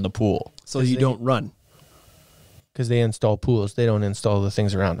around the pool? So you don't run. Because they install pools. They don't install the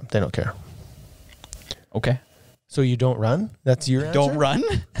things around them. They don't care. Okay. So you don't run? That's your answer? Don't run?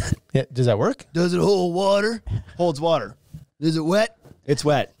 Yeah. Does that work? Does it hold water? Holds water. Is it wet? It's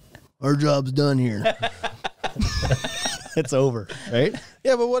wet. Our job's done here. It's over, right?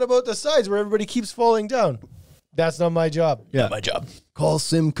 Yeah, but what about the sides where everybody keeps falling down? That's not my job. Yeah. My job. Call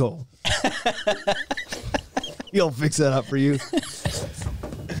Simcoe. He'll fix that up for you.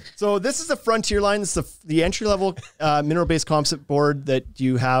 So this is the Frontier line. This is the entry-level mineral-based composite board that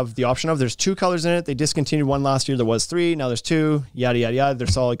you have the option of. There's 2 colors in it. They discontinued one last year. There was 3. Now there's 2. Yada, yada, yada. They're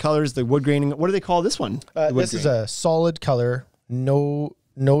solid colors. The wood graining. What do they call this one? This is a solid color. No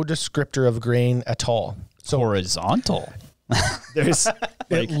descriptor of grain at all. So horizontal. There's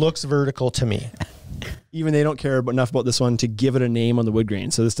It looks vertical to me. even they don't care enough about this one to give it a name on the wood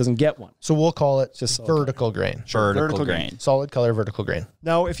grain. So this doesn't get one. So we'll call it Just solid vertical grain. Vertical grain. Solid color, vertical grain.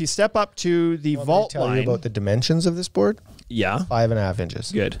 Now, if you step up to the vault Tell line, you about the dimensions of this board. yeah, 5.5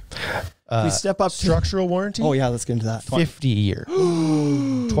 inches. good. If we step up to, Structural warranty. oh yeah, let's get into that. 50 year.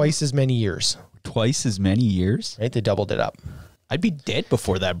 Twice as many years. Twice as many years? Right? They doubled it up. I'd be dead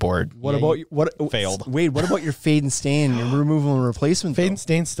before that board. What about failed. Wade, what about your fade and stain, your removal and replacement? Fade though? and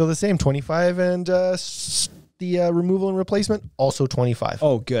stain's still the same. 25 and the removal and replacement also 25.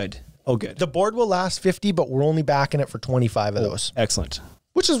 Oh, good. Oh, good. The board will last 50, but we're only backing it for 25 of those, Excellent.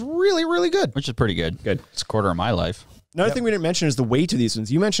 which is really, really good. Which is pretty good. Good. It's a quarter of my life. Another thing we didn't mention is the weight of these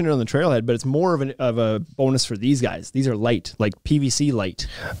ones. You mentioned it on the trailhead, but it's more of a bonus for these guys. These are light, like PVC light,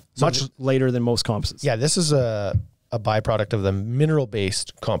 much lighter than most composites. Yeah, this is a byproduct of the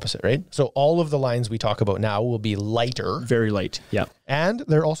mineral-based composite, right? So all of the lines we talk about now will be lighter. Very light. Yeah. And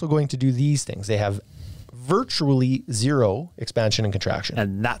they're also going to do these things. They have virtually zero expansion and contraction.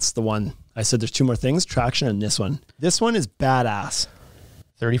 And that's the one. I said there's 2 more things, traction and this one. This one is badass.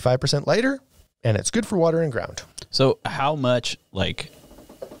 35% lighter, and it's good for water and ground. So how much, like,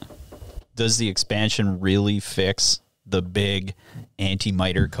 does the expansion really fix the big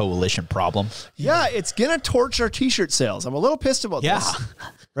anti-miter coalition problem? Yeah, it's going to torch our t-shirt sales. I'm a little pissed about this.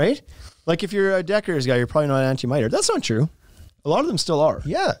 Right? Like if you're a Deckorators guy, you're probably not anti-miter. That's not true. A lot of them still are.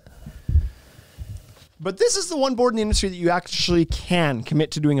 Yeah. But this is the one board in the industry that you actually can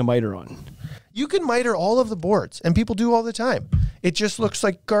commit to doing a miter on. You can miter all of the boards, and people do all the time. It just looks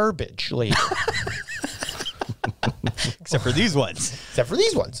like garbage later. Except for these ones. Except for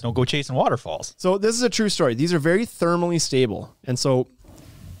these ones. Don't go chasing waterfalls. So this is a true story. These are very thermally stable. And so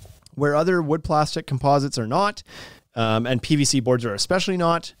where other wood plastic composites are not, and PVC boards are especially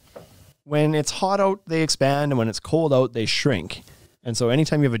not, when it's hot out, they expand, and when it's cold out, they shrink. And so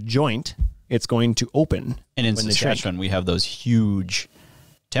anytime you have a joint, it's going to open. And in when they Saskatchewan, we have those huge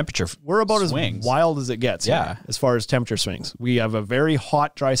temperature We're about swings. as wild as it gets here, as far as temperature swings. We have a very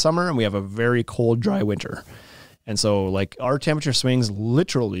hot, dry summer, and we have a very cold, dry winter. And so, like, our temperature swings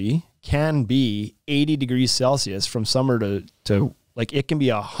literally can be 80 degrees Celsius from summer to like, it can be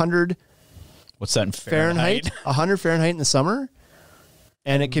 100 What's that in Fahrenheit? 100 Fahrenheit in the summer,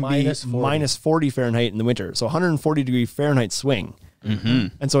 and it can minus be 40. minus 40 Fahrenheit in the winter. So 140 degree Fahrenheit swing. Mm-hmm.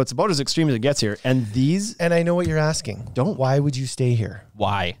 And so it's about as extreme as it gets here. And these, And I know what you're asking. Don't. Why would you stay here?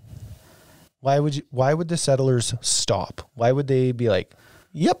 Why? Why would the settlers stop? Why would they be like,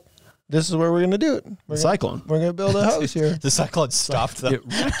 yep, this is where we're going to do it. cyclone. We're going to build a house here. The cyclone stopped them.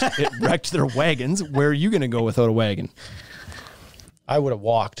 It wrecked their wagons. Where are you going to go without a wagon? I would have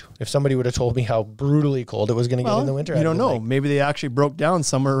walked if somebody would have told me how brutally cold it was going to get in the winter. You I'd don't have been know. like, Maybe they actually broke down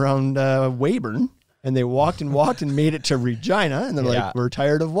somewhere around Weyburn, and they walked and made it to Regina, and they're Yeah. like, we're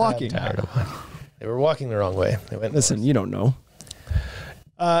tired of walking. tired of walking. They were walking the wrong way. They went. Listen, you don't know.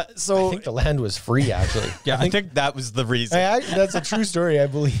 I So think the land was free, actually. Yeah, I think that was the reason. That's a true story. I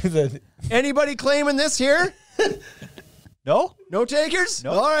believe that. anybody claiming this here? No? No takers?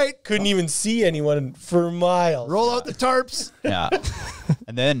 No. All right. Couldn't even see anyone for miles. Roll out the tarps. Yeah.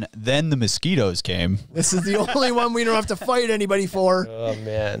 And then the mosquitoes came. This is the only one we don't have to fight anybody for. Oh,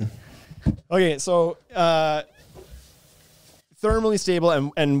 man. Okay, so thermally stable,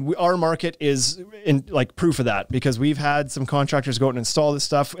 and our market is in like proof of that, because we've had some contractors go out and install this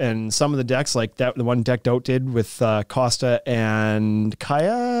stuff, and some of the decks, like that, the one Decked Out did with Costa and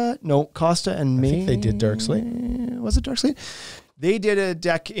Costa and me. I think they did Dark Slate. Was it Dark Slate? They did a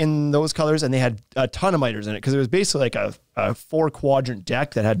deck in those colors, and they had a ton of miters in it, because it was basically like a 4-quadrant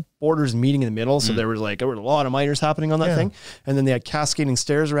deck that had borders meeting in the middle. So there were a lot of miters happening on that thing, and then they had cascading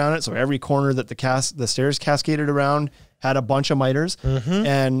stairs around it. So every corner that the stairs cascaded around had a bunch of miters,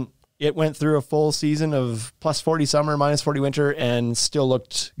 and it went through a full season of plus 40 summer, minus 40 winter, and still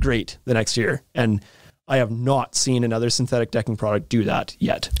looked great the next year. And I have not seen another synthetic decking product do that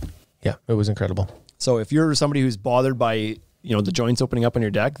yet. Yeah, it was incredible. So if you're somebody who's bothered by, the joints opening up on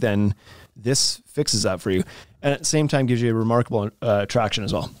your deck, then this fixes that for you. And at the same time gives you a remarkable traction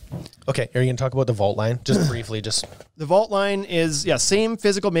as well. Okay, are you going to talk about the vault line? Just briefly, The Vault line is, same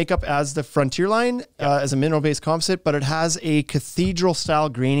physical makeup as the Frontier line, as a mineral-based composite, but it has a cathedral-style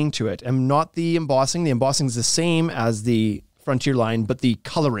graining to it, and not the embossing. The embossing is the same as the Frontier line, but the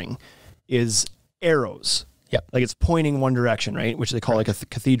coloring is arrows. Yep. Like it's pointing one direction, right? Which they call like a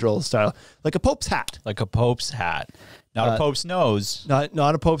cathedral style, like a Pope's hat. Like a Pope's hat. Not a Pope's nose. Not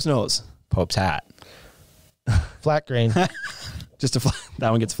a Pope's nose. Pope's hat. flat grain. Just that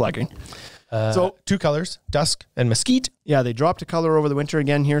one gets flat grain. So 2 colors, dusk and mesquite. Yeah, they dropped a color over the winter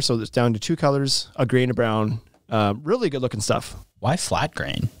again here, so it's down to 2 colors, a gray and a brown. Really good looking stuff. Why flat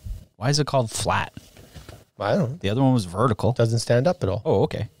grain? Why is it called flat? I don't know. The other one was vertical. Doesn't stand up at all. Oh,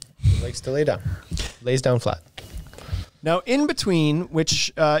 okay. It likes to lay down. Lays down flat. Now, in between,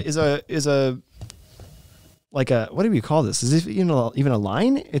 which is a like a, what do we call this? Is it even a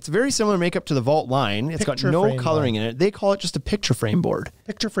line? It's very similar makeup to the Vault line. It's Picture got no frame coloring line. in it. They call it just a picture frame board.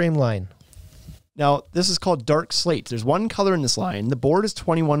 Picture frame line. Now, this is called Dark Slate. There's one color in this line. The board is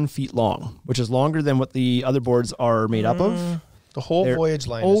 21 feet long, which is longer than what the other boards are made up of. The whole They're- voyage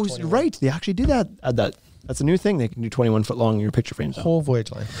line Oh, is 21. right. They actually did add that. That's a new thing. They can do 21 foot long in your picture frames. Whole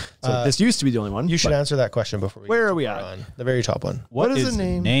voyage line. So this used to be the only one. You should but answer that question before we Where get are we to at? on the very top one. What is is the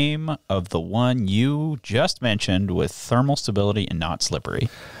name? name of the one you just mentioned with thermal stability and not slippery?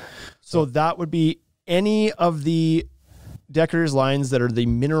 So that would be any of the Deckorators lines that are the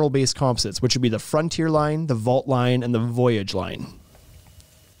mineral-based composites, which would be the Frontier line, the Vault line, and the Voyage line.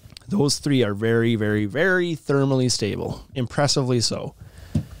 Those 3 are very, very, very thermally stable, impressively so.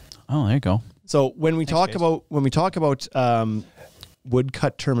 Oh, there you go. So when we talk about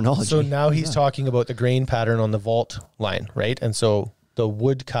woodcut terminology, So now he's talking about the grain pattern on the vault line, right? And so the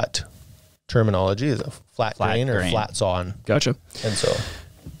woodcut terminology is a flat grain or grain. flat sawn. gotcha. And so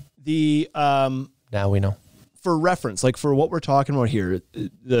The now we know. for reference, like for what we're talking about here,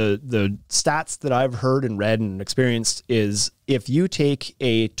 the stats that I've heard and read and experienced is if you take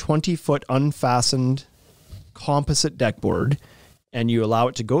a 20-foot unfastened composite deck board and you allow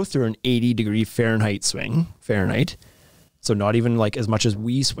it to go through an 80-degree Fahrenheit swing, so not even like as much as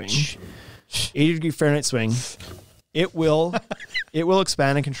we swing, 80-degree Fahrenheit swing, it will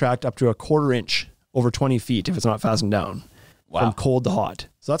expand and contract up to a 1/4 inch over 20 feet if it's not fastened down from cold to hot.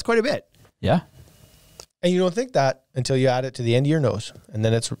 So that's quite a bit. Yeah. And you don't think that until you add it to the end of your nose, and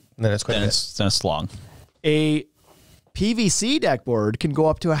then it's quite a bit. Then it's long. A PVC deck board can go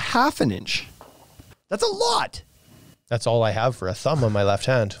up to a 1/2 inch. That's a lot. That's all I have for a thumb on my left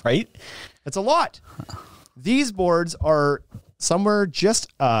hand. Right? That's a lot. These boards are somewhere just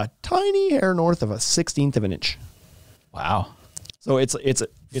a tiny hair north of a 1/16 of an inch. Wow. So it's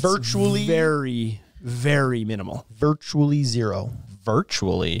virtually very, very minimal. Virtually zero.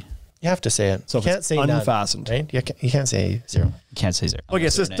 Virtually. You have to say it. So you can't say unfastened, none, right? You can't say zero. You can't say zero.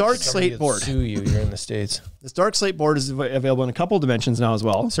 Okay, so this dark slate Somebody will board. sue you. You're in the States. This dark slate board is available in a couple dimensions now as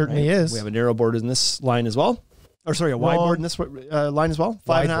well. Certainly is. We have a narrow board in this line as well. Or sorry, a wide board in this line as well.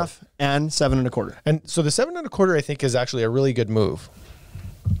 5.5 and 7 1/4. And so the 7 1/4, I think, is actually a really good move,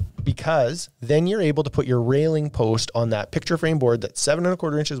 because then you're able to put your railing post on that picture frame board that's 7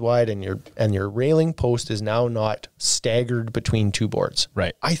 1/4 inches wide, and your railing post is now not staggered between two boards.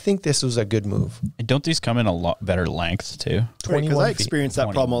 Right. I think this was a good move. And don't these come in a lot better length too? Because 21 I feet. experience that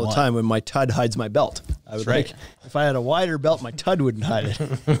problem all the 21. time when my tud hides my belt. I would right. like, if I had a wider belt, my tud wouldn't hide it.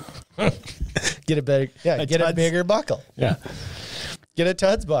 Get a better, get a Tuds. bigger buckle. Yeah. Get a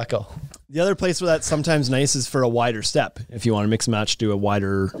Tuds buckle. The other place where that's sometimes nice is for a wider step. If you want to mix and match, do a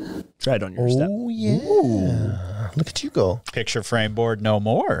wider tread on your step. Oh yeah! Look at you go. Picture frame board no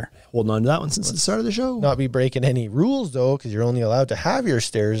more. Holding on to that one since the start of the show. Not be breaking any rules though, because you're only allowed to have your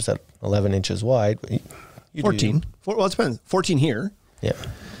stairs at 11 inches wide. But you 14. Well, it depends. 14 here. Yeah.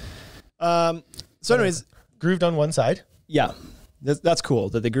 So anyways, Grooved on one side. yeah, that's cool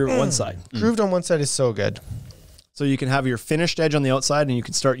that they grew it one side. Grooved on one side is so good. So you can have your finished edge on the outside, and you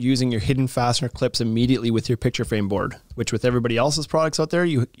can start using your hidden fastener clips immediately with your picture frame board, which with everybody else's products out there,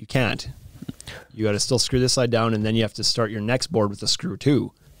 you can't. You got to still screw this side down, and then you have to start your next board with a screw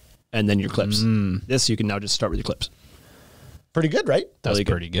too, and then your clips. This you can now just start with your clips. Pretty good, right? That's Really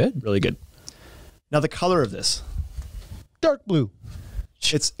good. pretty good. Really good. Now the color of this, Dark blue.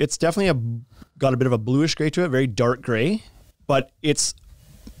 it's definitely got a bit of a bluish gray to it, very dark gray, but it's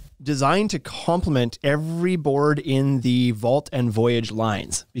designed to complement every board in the Vault and Voyage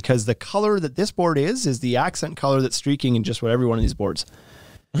lines, because the color that this board is the accent color that's streaking in just about every one of these boards.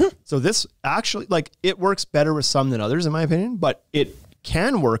 So this actually, like, it works better with some than others, in my opinion, but it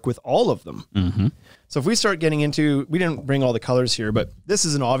can work with all of them. Mm-hmm. So if we start getting into, we didn't bring all the colors here, but this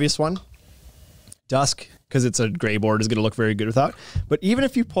is an obvious one. Dusk, because it's a gray board, is going to look very good with that. But even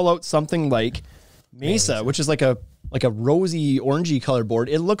if you pull out something like Mesa, which is like a rosy orangey color board,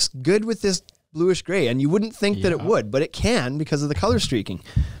 it looks good with this bluish gray, and you wouldn't think that it would, but it can because of the color streaking.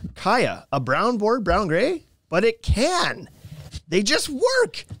 Kaya, a brown board, brown gray, but it can. They just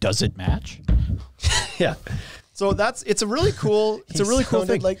work. Does it match? Yeah. So it's a really cool, it's a really cool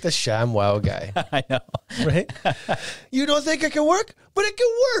thing. Like the ShamWow guy, I know. right? You don't think it can work, but it can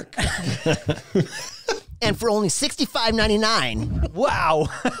work. And for only $65.99. Wow.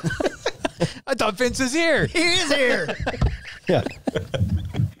 I thought Vince was here. He is here. Yeah.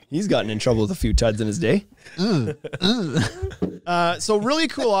 He's gotten in trouble with a few tuds in his day. So really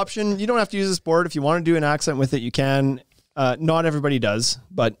cool option. You don't have to use this board. If you want to do an accent with it, you can. Not everybody does,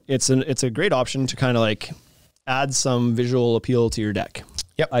 but it's a great option to kind of like add some visual appeal to your deck.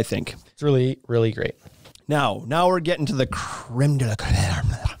 Yep. I think. It's really, really great. Now we're getting to the creme de la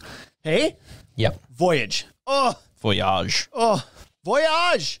creme. Hey? Yep. Voyage. Oh, Voyage.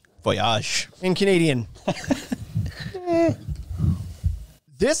 voyage Voyage. in Canadian.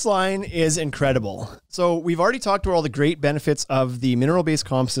 This line is incredible. So we've already talked about all the great benefits of the mineral-based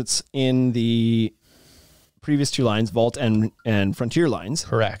composites in the previous two lines, Vault and Frontier lines.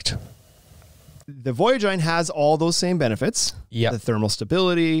 Correct. The Voyage line has all those same benefits. Yep. The thermal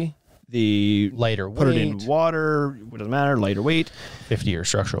stability, the Lighter put it weight. in water, it doesn't matter, lighter weight. 50-year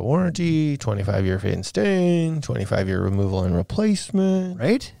structural warranty, 25-year fade and stain, 25-year removal and replacement.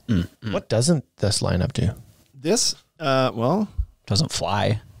 Right? What doesn't this line up to? This, Doesn't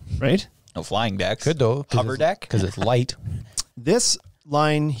fly. right? No flying decks. Good though. Hover deck. Because it's light. This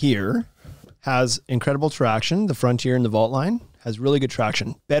line here has incredible traction. The Frontier and the Vault line has really good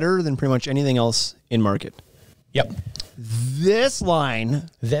traction. Better than pretty much anything else in market. Yep. This line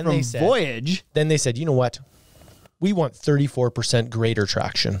Then from they said- Voyage, Then they said, you know what? We want 34% greater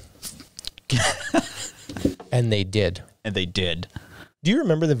traction. And they did. And they did. Do you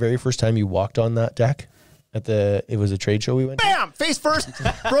remember the very first time you walked on that deck? It was a trade show we went to? bam, face first,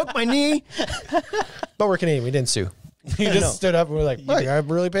 broke my knee. But we're Canadian. We didn't sue. You just stood up and we're like, well, you gotta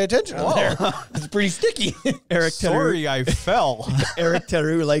really pay attention on there. It's pretty sticky. Eric Teru, I fell. Eric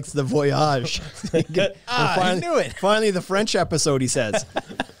Teru likes the Voyage. I knew it. Finally, the French episode, he says.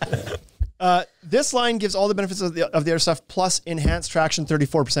 This line gives all the benefits of the other stuff, plus enhanced traction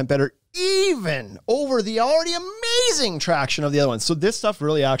 34% better, even over the already amazing traction of the other ones. So this stuff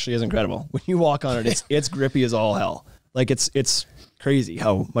really actually is incredible. When you walk on it, it's grippy as all hell. Like it's crazy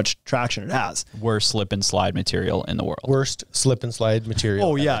how much traction it has. Worst slip and slide material in the world. Worst slip and slide material.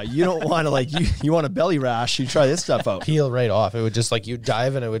 Oh yeah, you don't want to you want a belly rash. You try this stuff out. Peel right off. It would just you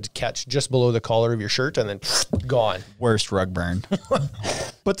dive and it would catch just below the collar of your shirt and then gone. Worst rug burn.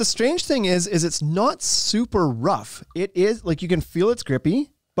 But the strange thing is it's not super rough. It is you can feel it's grippy,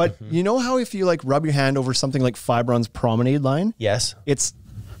 but you know how if you rub your hand over something like Fibron's Promenade line? Yes. It's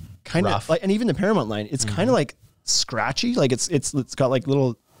kind of and even the Paramount line, it's kind of scratchy. It's got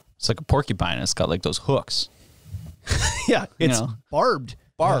little. It's like a porcupine. It's got those hooks. Yeah, it's barbed.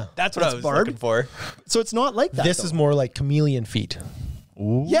 Barb. That's what I was looking for. So it's not like that. This is more like chameleon feet.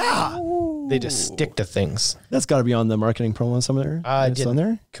 Ooh. Yeah. They just stick to things. That's got to be on the marketing promo somewhere. It's on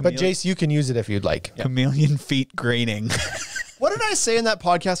there. But Jace, you can use it if you'd like. Chameleon feet graining. What did I say in that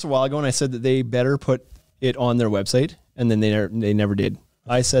podcast a while ago? And I said that they better put it on their website, and then they never did.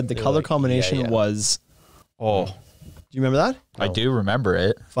 I said the color combination was. Oh, do you remember that? I do remember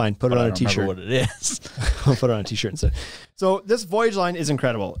it. Fine, put it on a t-shirt. What it is? I'll put it on a t-shirt instead. So this Voyage line is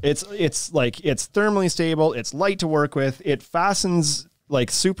incredible. It's thermally stable. It's light to work with. It fastens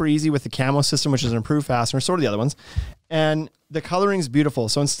super easy with the camo system, which is an improved fastener, sort of the other ones. And the coloring is beautiful.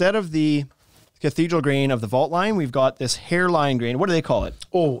 So instead of the cathedral grain of the Vault line, we've got this hairline grain. What do they call it?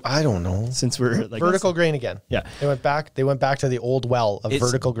 Oh, I don't know. Since we're vertical grain again. Yeah. They went back to the old well of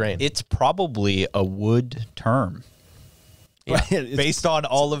vertical grain. It's probably a wood term. Yeah. Based on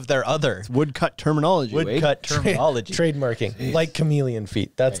all of their other woodcut terminology. Woodcut terminology. Trademarking. Like chameleon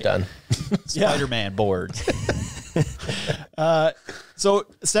feet. That's done. Spider-Man boards. So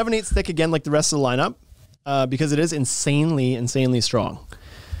 7/8 thick again, like the rest of the lineup, because it is insanely strong.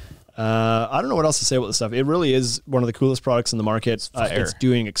 I don't know what else to say about this stuff. It really is one of the coolest products in the market. It's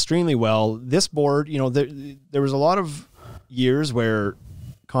doing extremely well. This board, there was a lot of years where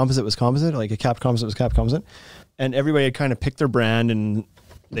composite was composite, like a capped composite was capped composite, and everybody had kind of picked their brand and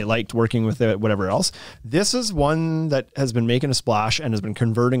they liked working with it, whatever else. This is one that has been making a splash and has been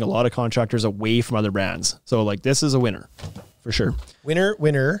converting a lot of contractors away from other brands. So this is a winner for sure.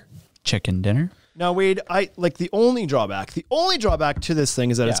 Winner. Chicken dinner. Now, Wade, the only drawback to this thing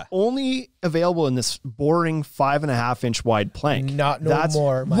is that it's only available in this boring 5.5-inch wide plank. Not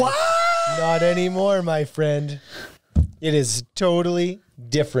anymore, my friend. It is totally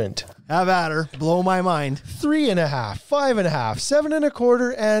different. Have at her. Blow my mind. 3.5, 5.5, 7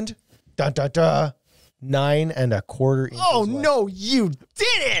 1/4, and 9 1/4 inches. Oh, wide. no, you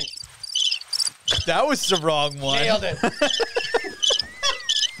didn't. That was the wrong one. Nailed it.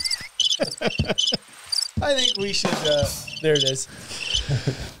 I think we should, there it is.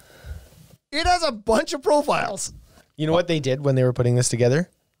 It has a bunch of profiles. You know what they did when they were putting this together?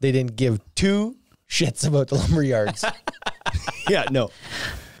 They didn't give two shits about the lumber yards. Yeah, no.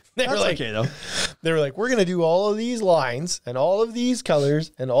 They were That's okay, though. They were like, we're going to do all of these lines and all of these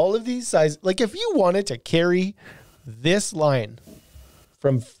colors and all of these sizes. If you wanted to carry this line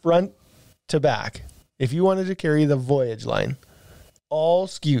from front to back, if you wanted to carry the Voyage line, all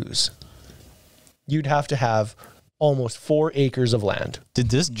SKUs, you'd have to have almost 4 acres of land. Did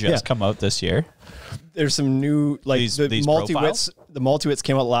this just come out this year? There's some new these multi-wits. The multi-wits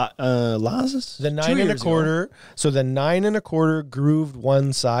came out last. The 9 1/4. So the 9 1/4 grooved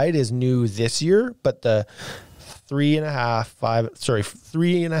one side is new this year, but the 3.5,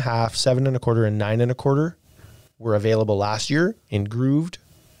 3.5, 7 1/4, and 9 1/4 were available last year in grooved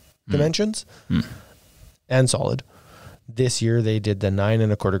dimensions and solid. This year they did the 9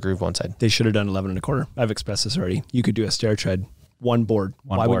 1/4 groove one side. They should have done 11 1/4. I've expressed this already. You could do a stair tread, one board.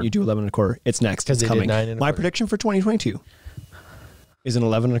 Why wouldn't you do 11 1/4? It's next. It's coming. 9 1/4. My prediction for 2022 is an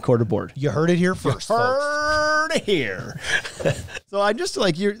 11 1/4 board. You heard it here first, folks. Heard it here. So I just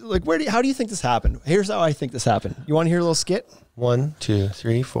how do you think this happened? Here's how I think this happened. You want to hear a little skit? 1, 2,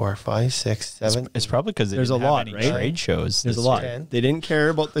 3, 4, 5, 6, 7. It's probably because there's a lot, right? Trade shows. There's a lot. 10. They didn't care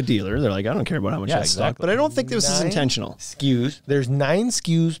about the dealer. They're like, I don't care about how much I stock. But I don't think this is 9 intentional. SKUs. There's 9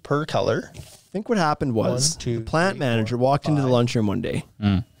 SKUs per color. I think what happened was 1, 2, the plant 3, manager 4, walked into the 5. lunchroom one day,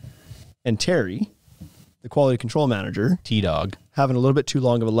 and Terry, the quality control manager, T-Dog. having a little bit too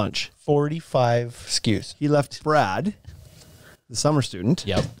long of a lunch. 45 SKUs. He left Brad, the summer student,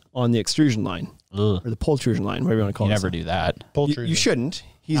 on the extrusion line. Ugh. Or the pultrusion line, whatever you want to call You it. never do that. You shouldn't.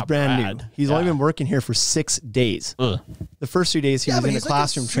 He's Not brand Brad. new. He's only been working here for 6 days. Ugh. The first 2 days he was in the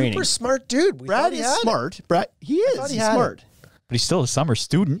classroom training. Super smart dude. Brad is smart. Brad, he is. He's smart. But he's still a summer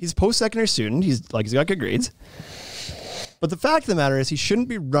student. He's a post-secondary student. He's got good grades. But the fact of the matter is he shouldn't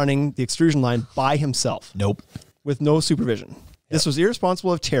be running the extrusion line by himself. Nope. With no supervision. This was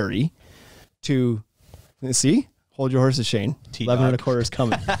irresponsible of Terry to, see, hold your horses, Shane. 11 and a quarter is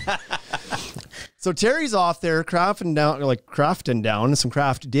coming. So Terry's off there crafting down some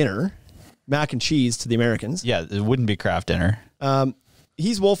craft dinner, mac and cheese to the Americans. Yeah, it wouldn't be craft dinner.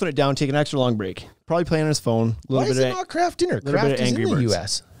 He's wolfing it down, taking an extra long break. Probably playing on his phone. Why is it not craft dinner? Craft is in the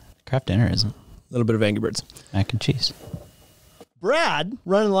U.S. Craft dinner isn't. A little bit of Angry Birds. Mac and cheese. Brad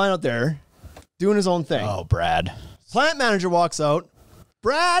running the line out there, doing his own thing. Oh, Brad. Plant manager walks out.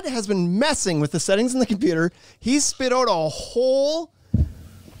 Brad has been messing with the settings in the computer. He's spit out a whole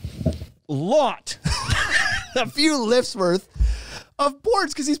lot, a few lifts worth of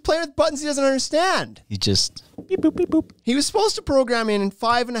boards because he's playing with buttons he doesn't understand. He just beep, boop, beep, boop. He was supposed to program in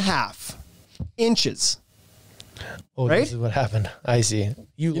 5.5 inches. Oh, right? This is what happened. I see.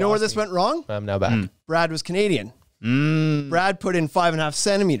 You know where this went wrong? I'm now back. Brad was Canadian. Brad put in 5.5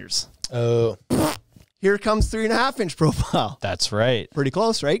 centimeters. Oh. Here comes 3.5 inch profile. That's right. Pretty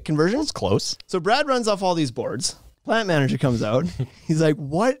close, right? Conversion? It's close. So Brad runs off all these boards. Plant manager comes out. He's like,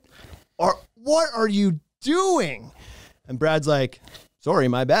 what are you doing? And Brad's like, sorry,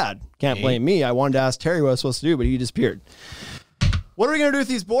 my bad. Can't blame me. I wanted to ask Terry what I was supposed to do, but he disappeared. What are we going to do with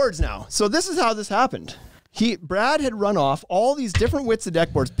these boards now? So this is how this happened. Brad had run off all these different widths of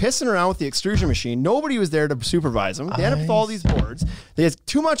deck boards, pissing around with the extrusion machine. Nobody was there to supervise them. They ended up with all these boards. They had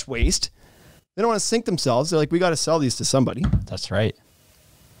too much waste. They don't want to sink themselves. They're like, we got to sell these to somebody. That's right.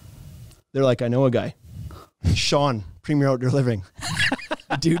 They're like, I know a guy. Sean, Premier Outdoor Living.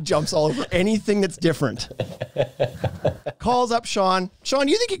 Dude jumps all over anything that's different. Calls up Sean. Sean,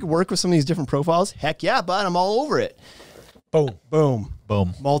 do you think you could work with some of these different profiles? Heck yeah, bud. I'm all over it. Boom. Boom.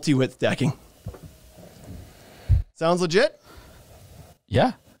 Boom. Multi-width decking. Sounds legit?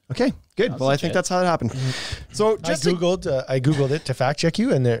 Yeah. Okay, good. Well, I think that's how it happened. So just I Googled it to fact check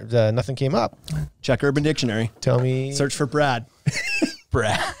you, and there, nothing came up. check Urban Dictionary. Tell me. Search for Brad.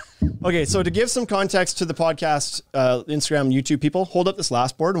 Brad. Okay, so to give some context to the podcast, Instagram and YouTube people, hold up this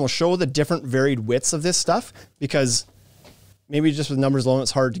last board and we'll show the different varied widths of this stuff because maybe just with numbers alone,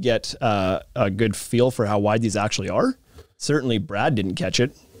 it's hard to get a good feel for how wide these actually are. Certainly Brad didn't catch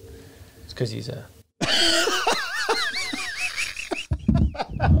it. It's because he's a...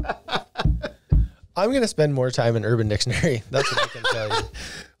 I'm going to spend more time in Urban Dictionary. That's what I can tell you.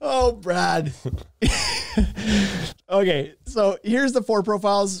 Oh, Brad. Okay, so here's the 4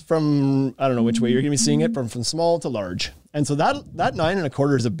 profiles from, I don't know which way you're going to be seeing it, from small to large. And so that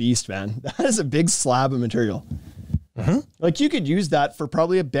 9.25 is a beast, man. That is a big slab of material. Like you could use that for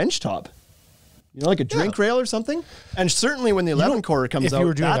probably a bench top. You know, like a drink rail or something. And certainly when the 11 quarter comes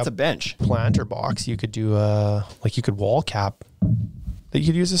out, that's a bench. Planter box, you could do you could wall cap. You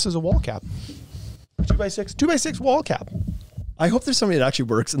could use this as a wall cap. 2x6 wall cap. I hope there's somebody that actually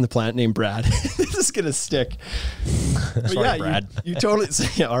works in the plant named Brad. This is going to stick. But Sorry, yeah, Brad. You totally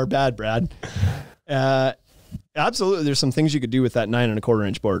say our bad, Brad. Absolutely. There's some things you could do with that 9.25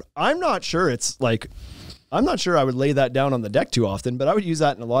 inch board. I'm not sure I would lay that down on the deck too often, but I would use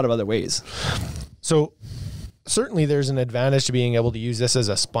that in a lot of other ways. So certainly there's an advantage to being able to use this as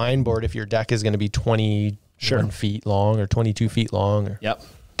a spine board if your deck is going to be 21 feet long or 22 feet long. Or Yep.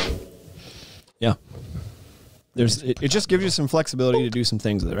 Yeah. It just gives you some flexibility to do some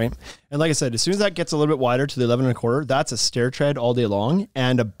things with it, right? And like I said, as soon as that gets a little bit wider to the 11.25, that's a stair tread all day long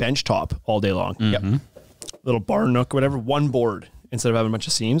and a bench top all day long. Yep. Little barn nook, whatever, one board instead of having a bunch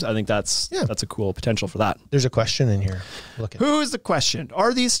of seams. I think that's a cool potential for that. There's a question in here. Look at Who is the question?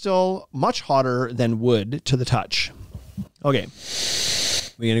 Are these still much hotter than wood to the touch? Okay.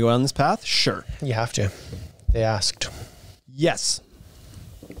 We going to go down this path? Sure. You have to. They asked. Yes.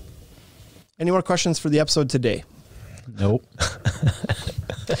 Any more questions for the episode today? Nope.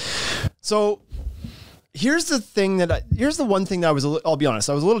 So here's the one thing that I'll be honest,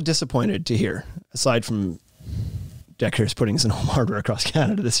 I was a little disappointed to hear, aside from Deckorators putting some home hardware across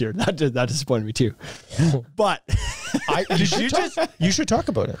Canada this year. That disappointed me too. But you should talk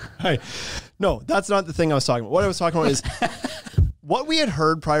about it. No, that's not the thing I was talking about. What I was talking about is what we had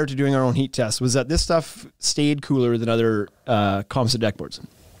heard prior to doing our own heat test was that this stuff stayed cooler than other composite deck boards.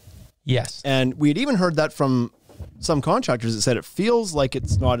 Yes. And we had even heard that from some contractors that said it feels like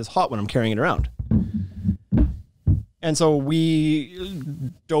it's not as hot when I'm carrying it around. And so we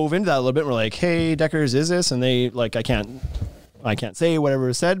dove into that a little bit. And we're like, hey, Deckers, is this? And they like, I can't say whatever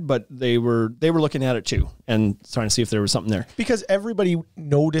was said, but they were looking at it too and trying to see if there was something there. Because everybody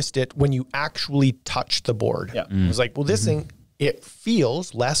noticed it when you actually touched the board. Yeah. It was like, well, this thing, it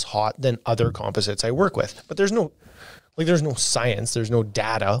feels less hot than other composites I work with. But there's no science, there's no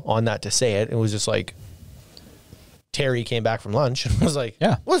data on that to say it. It was just like, Terry came back from lunch and was like,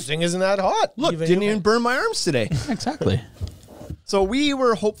 Yeah. well, this thing isn't that hot. Look, didn't even burn my arms today. Exactly. So we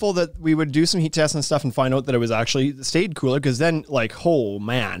were hopeful that we would do some heat tests and stuff and find out that it was actually stayed cooler, because then, like, oh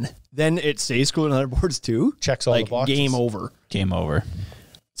man, then it stays cooler on other boards too. Checks all the like, boxes. game over. Game over.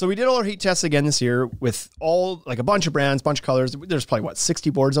 So we did all our heat tests again this year with all, like, a bunch of brands, bunch of colors. There's probably, what, 60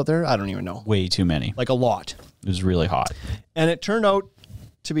 boards out there? I don't even know. Way too many. Like, a lot. It was really hot. And it turned out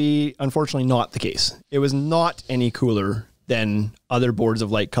to be, unfortunately, not the case. It was not any cooler than other boards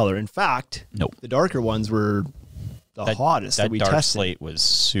of light color. In fact, Nope. the darker ones were the hottest that we dark tested. slate was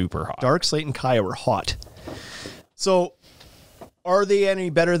super hot. Dark slate and Kaya were hot. So are they any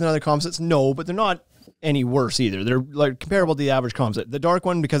better than other composites? No, but they're not any worse either. They're like comparable to the average composite. The dark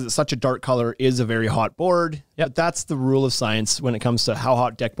one, because it's such a dark color, is a very hot board. Yep. But that's the rule of science when it comes to how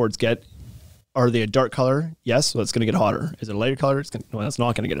hot deck boards get. Are they a dark color? Yes, so it's going to get hotter. Is it a lighter color? No, that's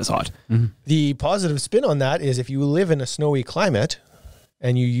not going to get as hot. The positive spin on that is if you live in a snowy climate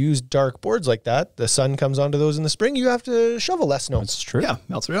and you use dark boards like that, the sun comes onto those in the spring, you have to shovel less snow. That's true. Yeah,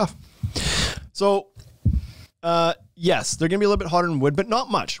 melts right off. So, yes, they're going to be a little bit hotter than wood, but not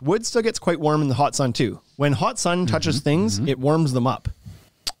much. Wood still gets quite warm in the hot sun too. When hot sun touches things, it warms them up.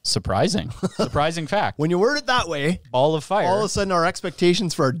 Surprising. Surprising fact. When you word it that way, Ball of fire. all of a sudden our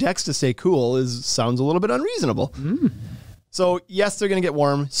expectations for our decks to stay cool sounds a little bit unreasonable. So yes, they're going to get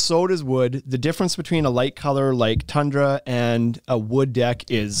warm. So does wood. The difference between a light color like Tundra and a wood deck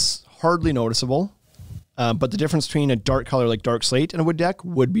is hardly noticeable. But the difference between a dark color like Dark Slate and a wood deck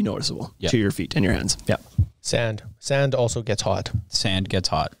would be noticeable to your feet and your hands. Yeah. Sand also gets hot Sand gets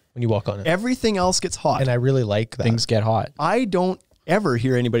hot. when you walk on it. Everything else gets hot. And I really like that. Things get hot. I don't ever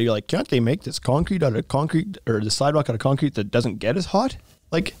hear anybody like, can't they make this concrete out of concrete, or the sidewalk out of concrete that doesn't get as hot?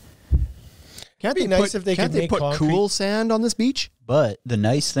 Like, can't It'd be they nice put, if they can't could they make put concrete- cool sand on this beach? But the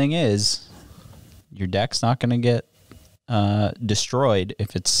nice thing is your deck's not going to get destroyed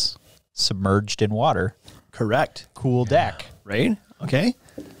if it's submerged in water. Correct. Cool deck. Right? Okay.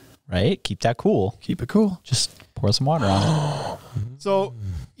 Right? Keep that cool. Keep it cool. Just pour some water on it. So,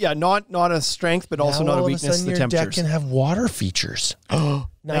 yeah, not a strength, but also Now not a all of weakness. sudden The your deck temperatures. can have water features. Now-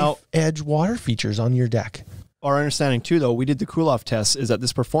 Knife edge water features on your deck. Our understanding too, though, we did the cool off test, is that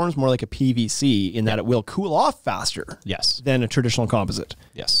this performs more like a PVC in that it will cool off faster Yes. than a traditional composite.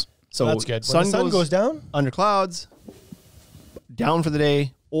 Yes. So That's good. When the sun goes down? under clouds, down for the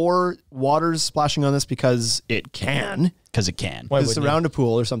day, or water's splashing on this because it can. Because it can. Why Because it's wouldn't you? around a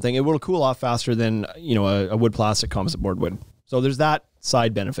pool or something, it will cool off faster than a wood plastic composite board would. So there's that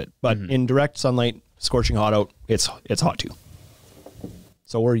side benefit. But in direct sunlight, scorching hot out, it's hot too.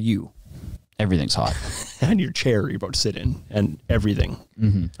 So are you Everything's hot. and your chair you're about to sit in and everything.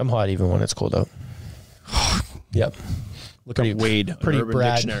 I'm hot even when it's cold out. Yep. Look up Wade, Pretty Urban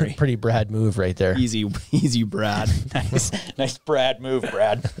Brad. Dictionary. Pretty Brad move right there. Easy, Brad. Nice Brad move,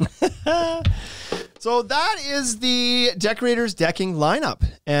 Brad. So that is the Deckorators decking lineup.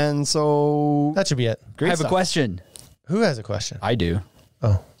 And so That should be it. great I have stuff. a question. Who has a question? I do.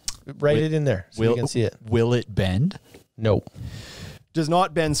 Oh, write it in there so you can see it. Will it bend? No. Does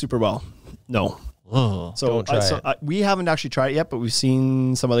not bend super well. No. Oh. So, Don't try we haven't actually tried it yet, but we've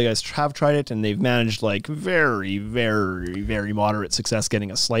seen some other guys have tried it, and they've managed like very, very, very moderate success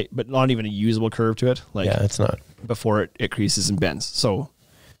getting a slight, but not even a usable curve to it. Like Yeah, it's not. before it creases and bends. So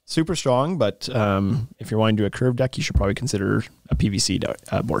super strong, but if you're wanting to do a curved deck, you should probably consider a PVC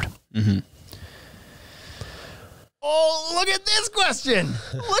board. Mm-hmm. Oh, look at this question.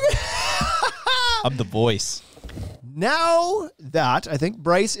 Look at I'm the voice. Now that I think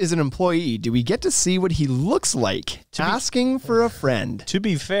Bryce is an employee, do we get to see what he looks like? Asking for a friend. To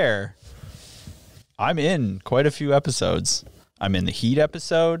be fair, I'm in quite a few episodes. I'm in the Heat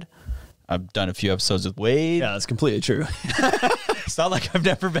episode. I've done a few episodes with Wade. Yeah, that's completely true. It's not like I've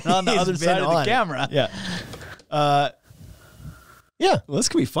never been on the He's other been side of on the it. camera. Yeah. Yeah. Well, this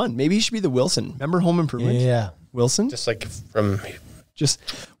could be fun. Maybe he should be the Wilson. Remember Home Improvement? Yeah. Wilson? Just like from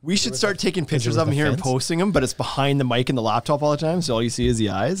We should start taking pictures with of him the here and fence? posting them, but it's behind the mic and the laptop all the time, so all you see is the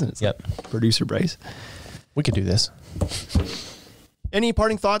eyes, and it's Yep. like producer Bryce. we could do this. Any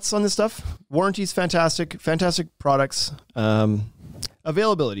parting thoughts on this stuff? Warranty's fantastic products.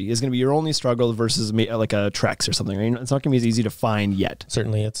 Availability is going to be your only struggle versus like a Trex or something. Right? It's not going to be as easy to find yet.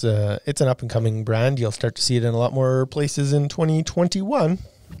 Certainly, it's an up and coming brand. You'll start to see it in a lot more places in 2021.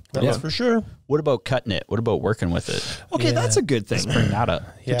 That's Yeah. for sure. What about cutting it? What about working with it? Okay, Yeah. that's a good thing Bring that up.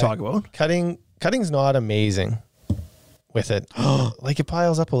 to talk about. Cutting's not amazing with it. Like it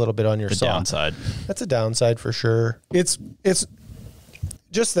piles up a little bit on your The saw. downside. That's a downside for sure. It's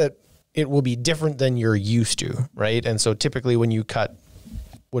just that it will be different than you're used to, right? And so typically when you cut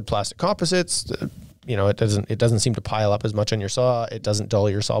wood plastic composites, you know, it doesn't seem to pile up as much on your saw. It doesn't dull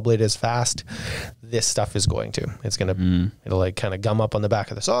your saw blade as fast. This stuff is going to. It's going to, it'll like kind of gum up on the back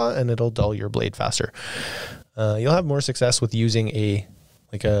of the saw and it'll dull your blade faster. You'll have more success with using a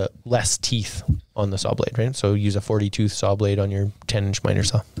less teeth on the saw blade, right? So use a 40 tooth saw blade on your 10-inch miter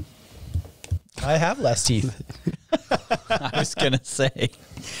saw. I have less teeth. I was going to say.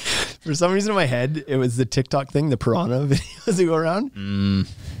 For some reason in my head, it was the TikTok thing, the piranha videos that go around.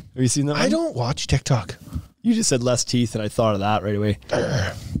 Have you seen that one? I don't watch TikTok. You just said less teeth, and I thought of that right away.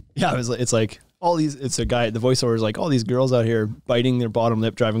 Yeah, it's like all these. It's a guy. The voiceover is like all these girls out here biting their bottom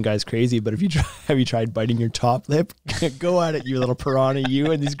lip, driving guys crazy. But if you have you tried biting your top lip? Go at it, you little piranha,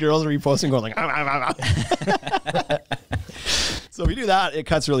 you. And these girls are reposting, going like. So if you do that, it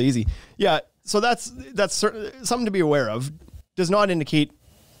cuts really easy. Yeah. So that's something to be aware of. Does not indicate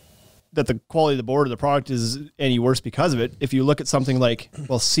that the quality of the board or the product is any worse because of it. If you look at something like,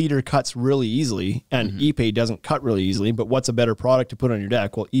 well, cedar cuts really easily and Ipe doesn't cut really easily, but what's a better product to put on your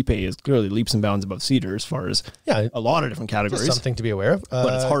deck? Well, Ipe is clearly leaps and bounds above cedar as far as a lot of different categories. Just something to be aware of.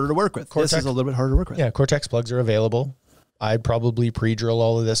 But it's harder to work with. This is a little bit harder to work with. Yeah, Cortex plugs are available. I'd probably pre-drill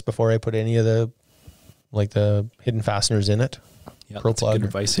all of this before I put any of the hidden fasteners in it. Yeah, Pro that's plug. good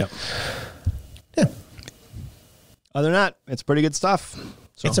advice. Yeah. Yeah. Other than that, it's pretty good stuff.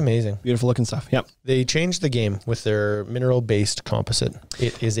 So, it's amazing. Beautiful looking stuff. Yep. They changed the game with their mineral-based composite.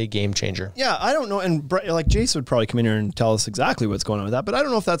 It is a game changer. Yeah, I don't know. And like Jace would probably come in here and tell us exactly what's going on with that. But I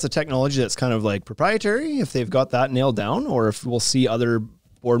don't know if that's a technology that's kind of like proprietary, if they've got that nailed down, or if we'll see other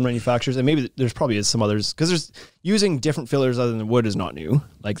board manufacturers. And maybe there's probably some others, because there's using different fillers other than wood is not new.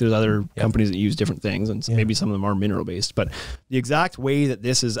 Like there's other companies that use different things, and maybe some of them are mineral-based. But the exact way that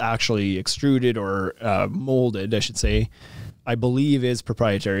this is actually extruded or molded, I should say, I believe is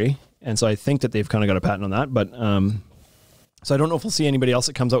proprietary. And so I think that they've kind of got a patent on that. But so I don't know if we'll see anybody else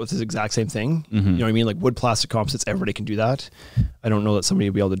that comes out with this exact same thing. You know what I mean? Like wood plastic composites, everybody can do that. I don't know that somebody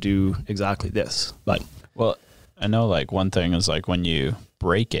will be able to do exactly this. But well, I know like one thing is like when you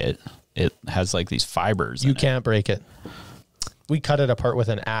break it, it has like these fibers. You can't break it. We cut it apart with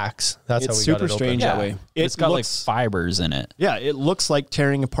an axe. That's how we got it open. It's super strange that way. It's got like fibers in it. Yeah, it looks like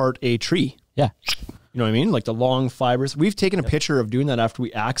tearing apart a tree. Yeah. You know what I mean? Like the long fibers. We've taken a picture of doing that after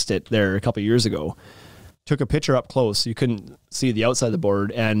we axed it there a couple of years ago. Took a picture up close so you couldn't see the outside of the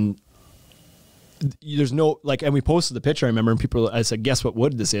board, and there's no and we posted the picture, I remember, and I said, guess what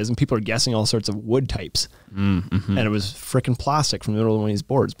wood this is? And people are guessing all sorts of wood types. And it was freaking plastic from the middle of one of these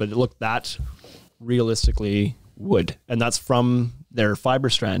boards, but it looked that realistically wood. And that's from their fiber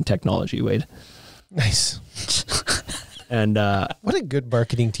strand technology, Wade. Nice. And what a good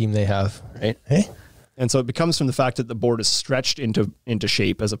marketing team they have. Right? Hey? And so it becomes from the fact that the board is stretched into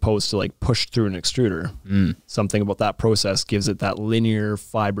shape as opposed to like pushed through an extruder. Something about that process gives it that linear,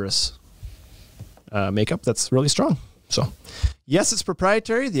 fibrous makeup that's really strong. So yes, it's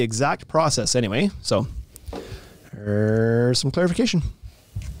proprietary, the exact process anyway. So there's some clarification.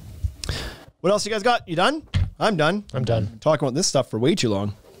 What else you guys got? You done? I'm done. I'm done. Talking about this stuff for way too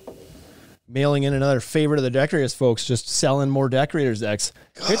long. Mailing in another favorite of the Deckorators folks, just selling more Deckorators decks.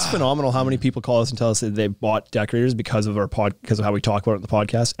 It's phenomenal how many people call us and tell us that they bought Deckorators because of because of how we talk about it in the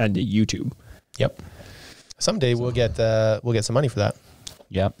podcast and to YouTube. Yep. Someday we'll get some money for that.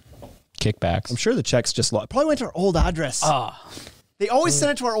 Yep. Kickbacks. I'm sure the checks just probably went to our old address. They always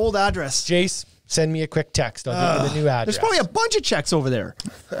send it to our old address. Jace, send me a quick text. I'll give you the new address. There's probably a bunch of checks over there.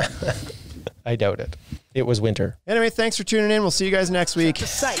 I doubt it. It was winter. Anyway, thanks for tuning in. We'll see you guys next week.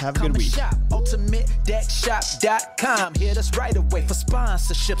 Have a good week. UltimateDeckShop.com. Hit us right away for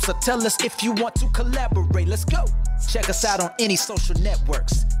sponsorships or tell us if you want to collaborate. Let's go. Check us out on any social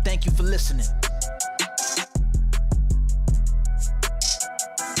networks. Thank you for listening.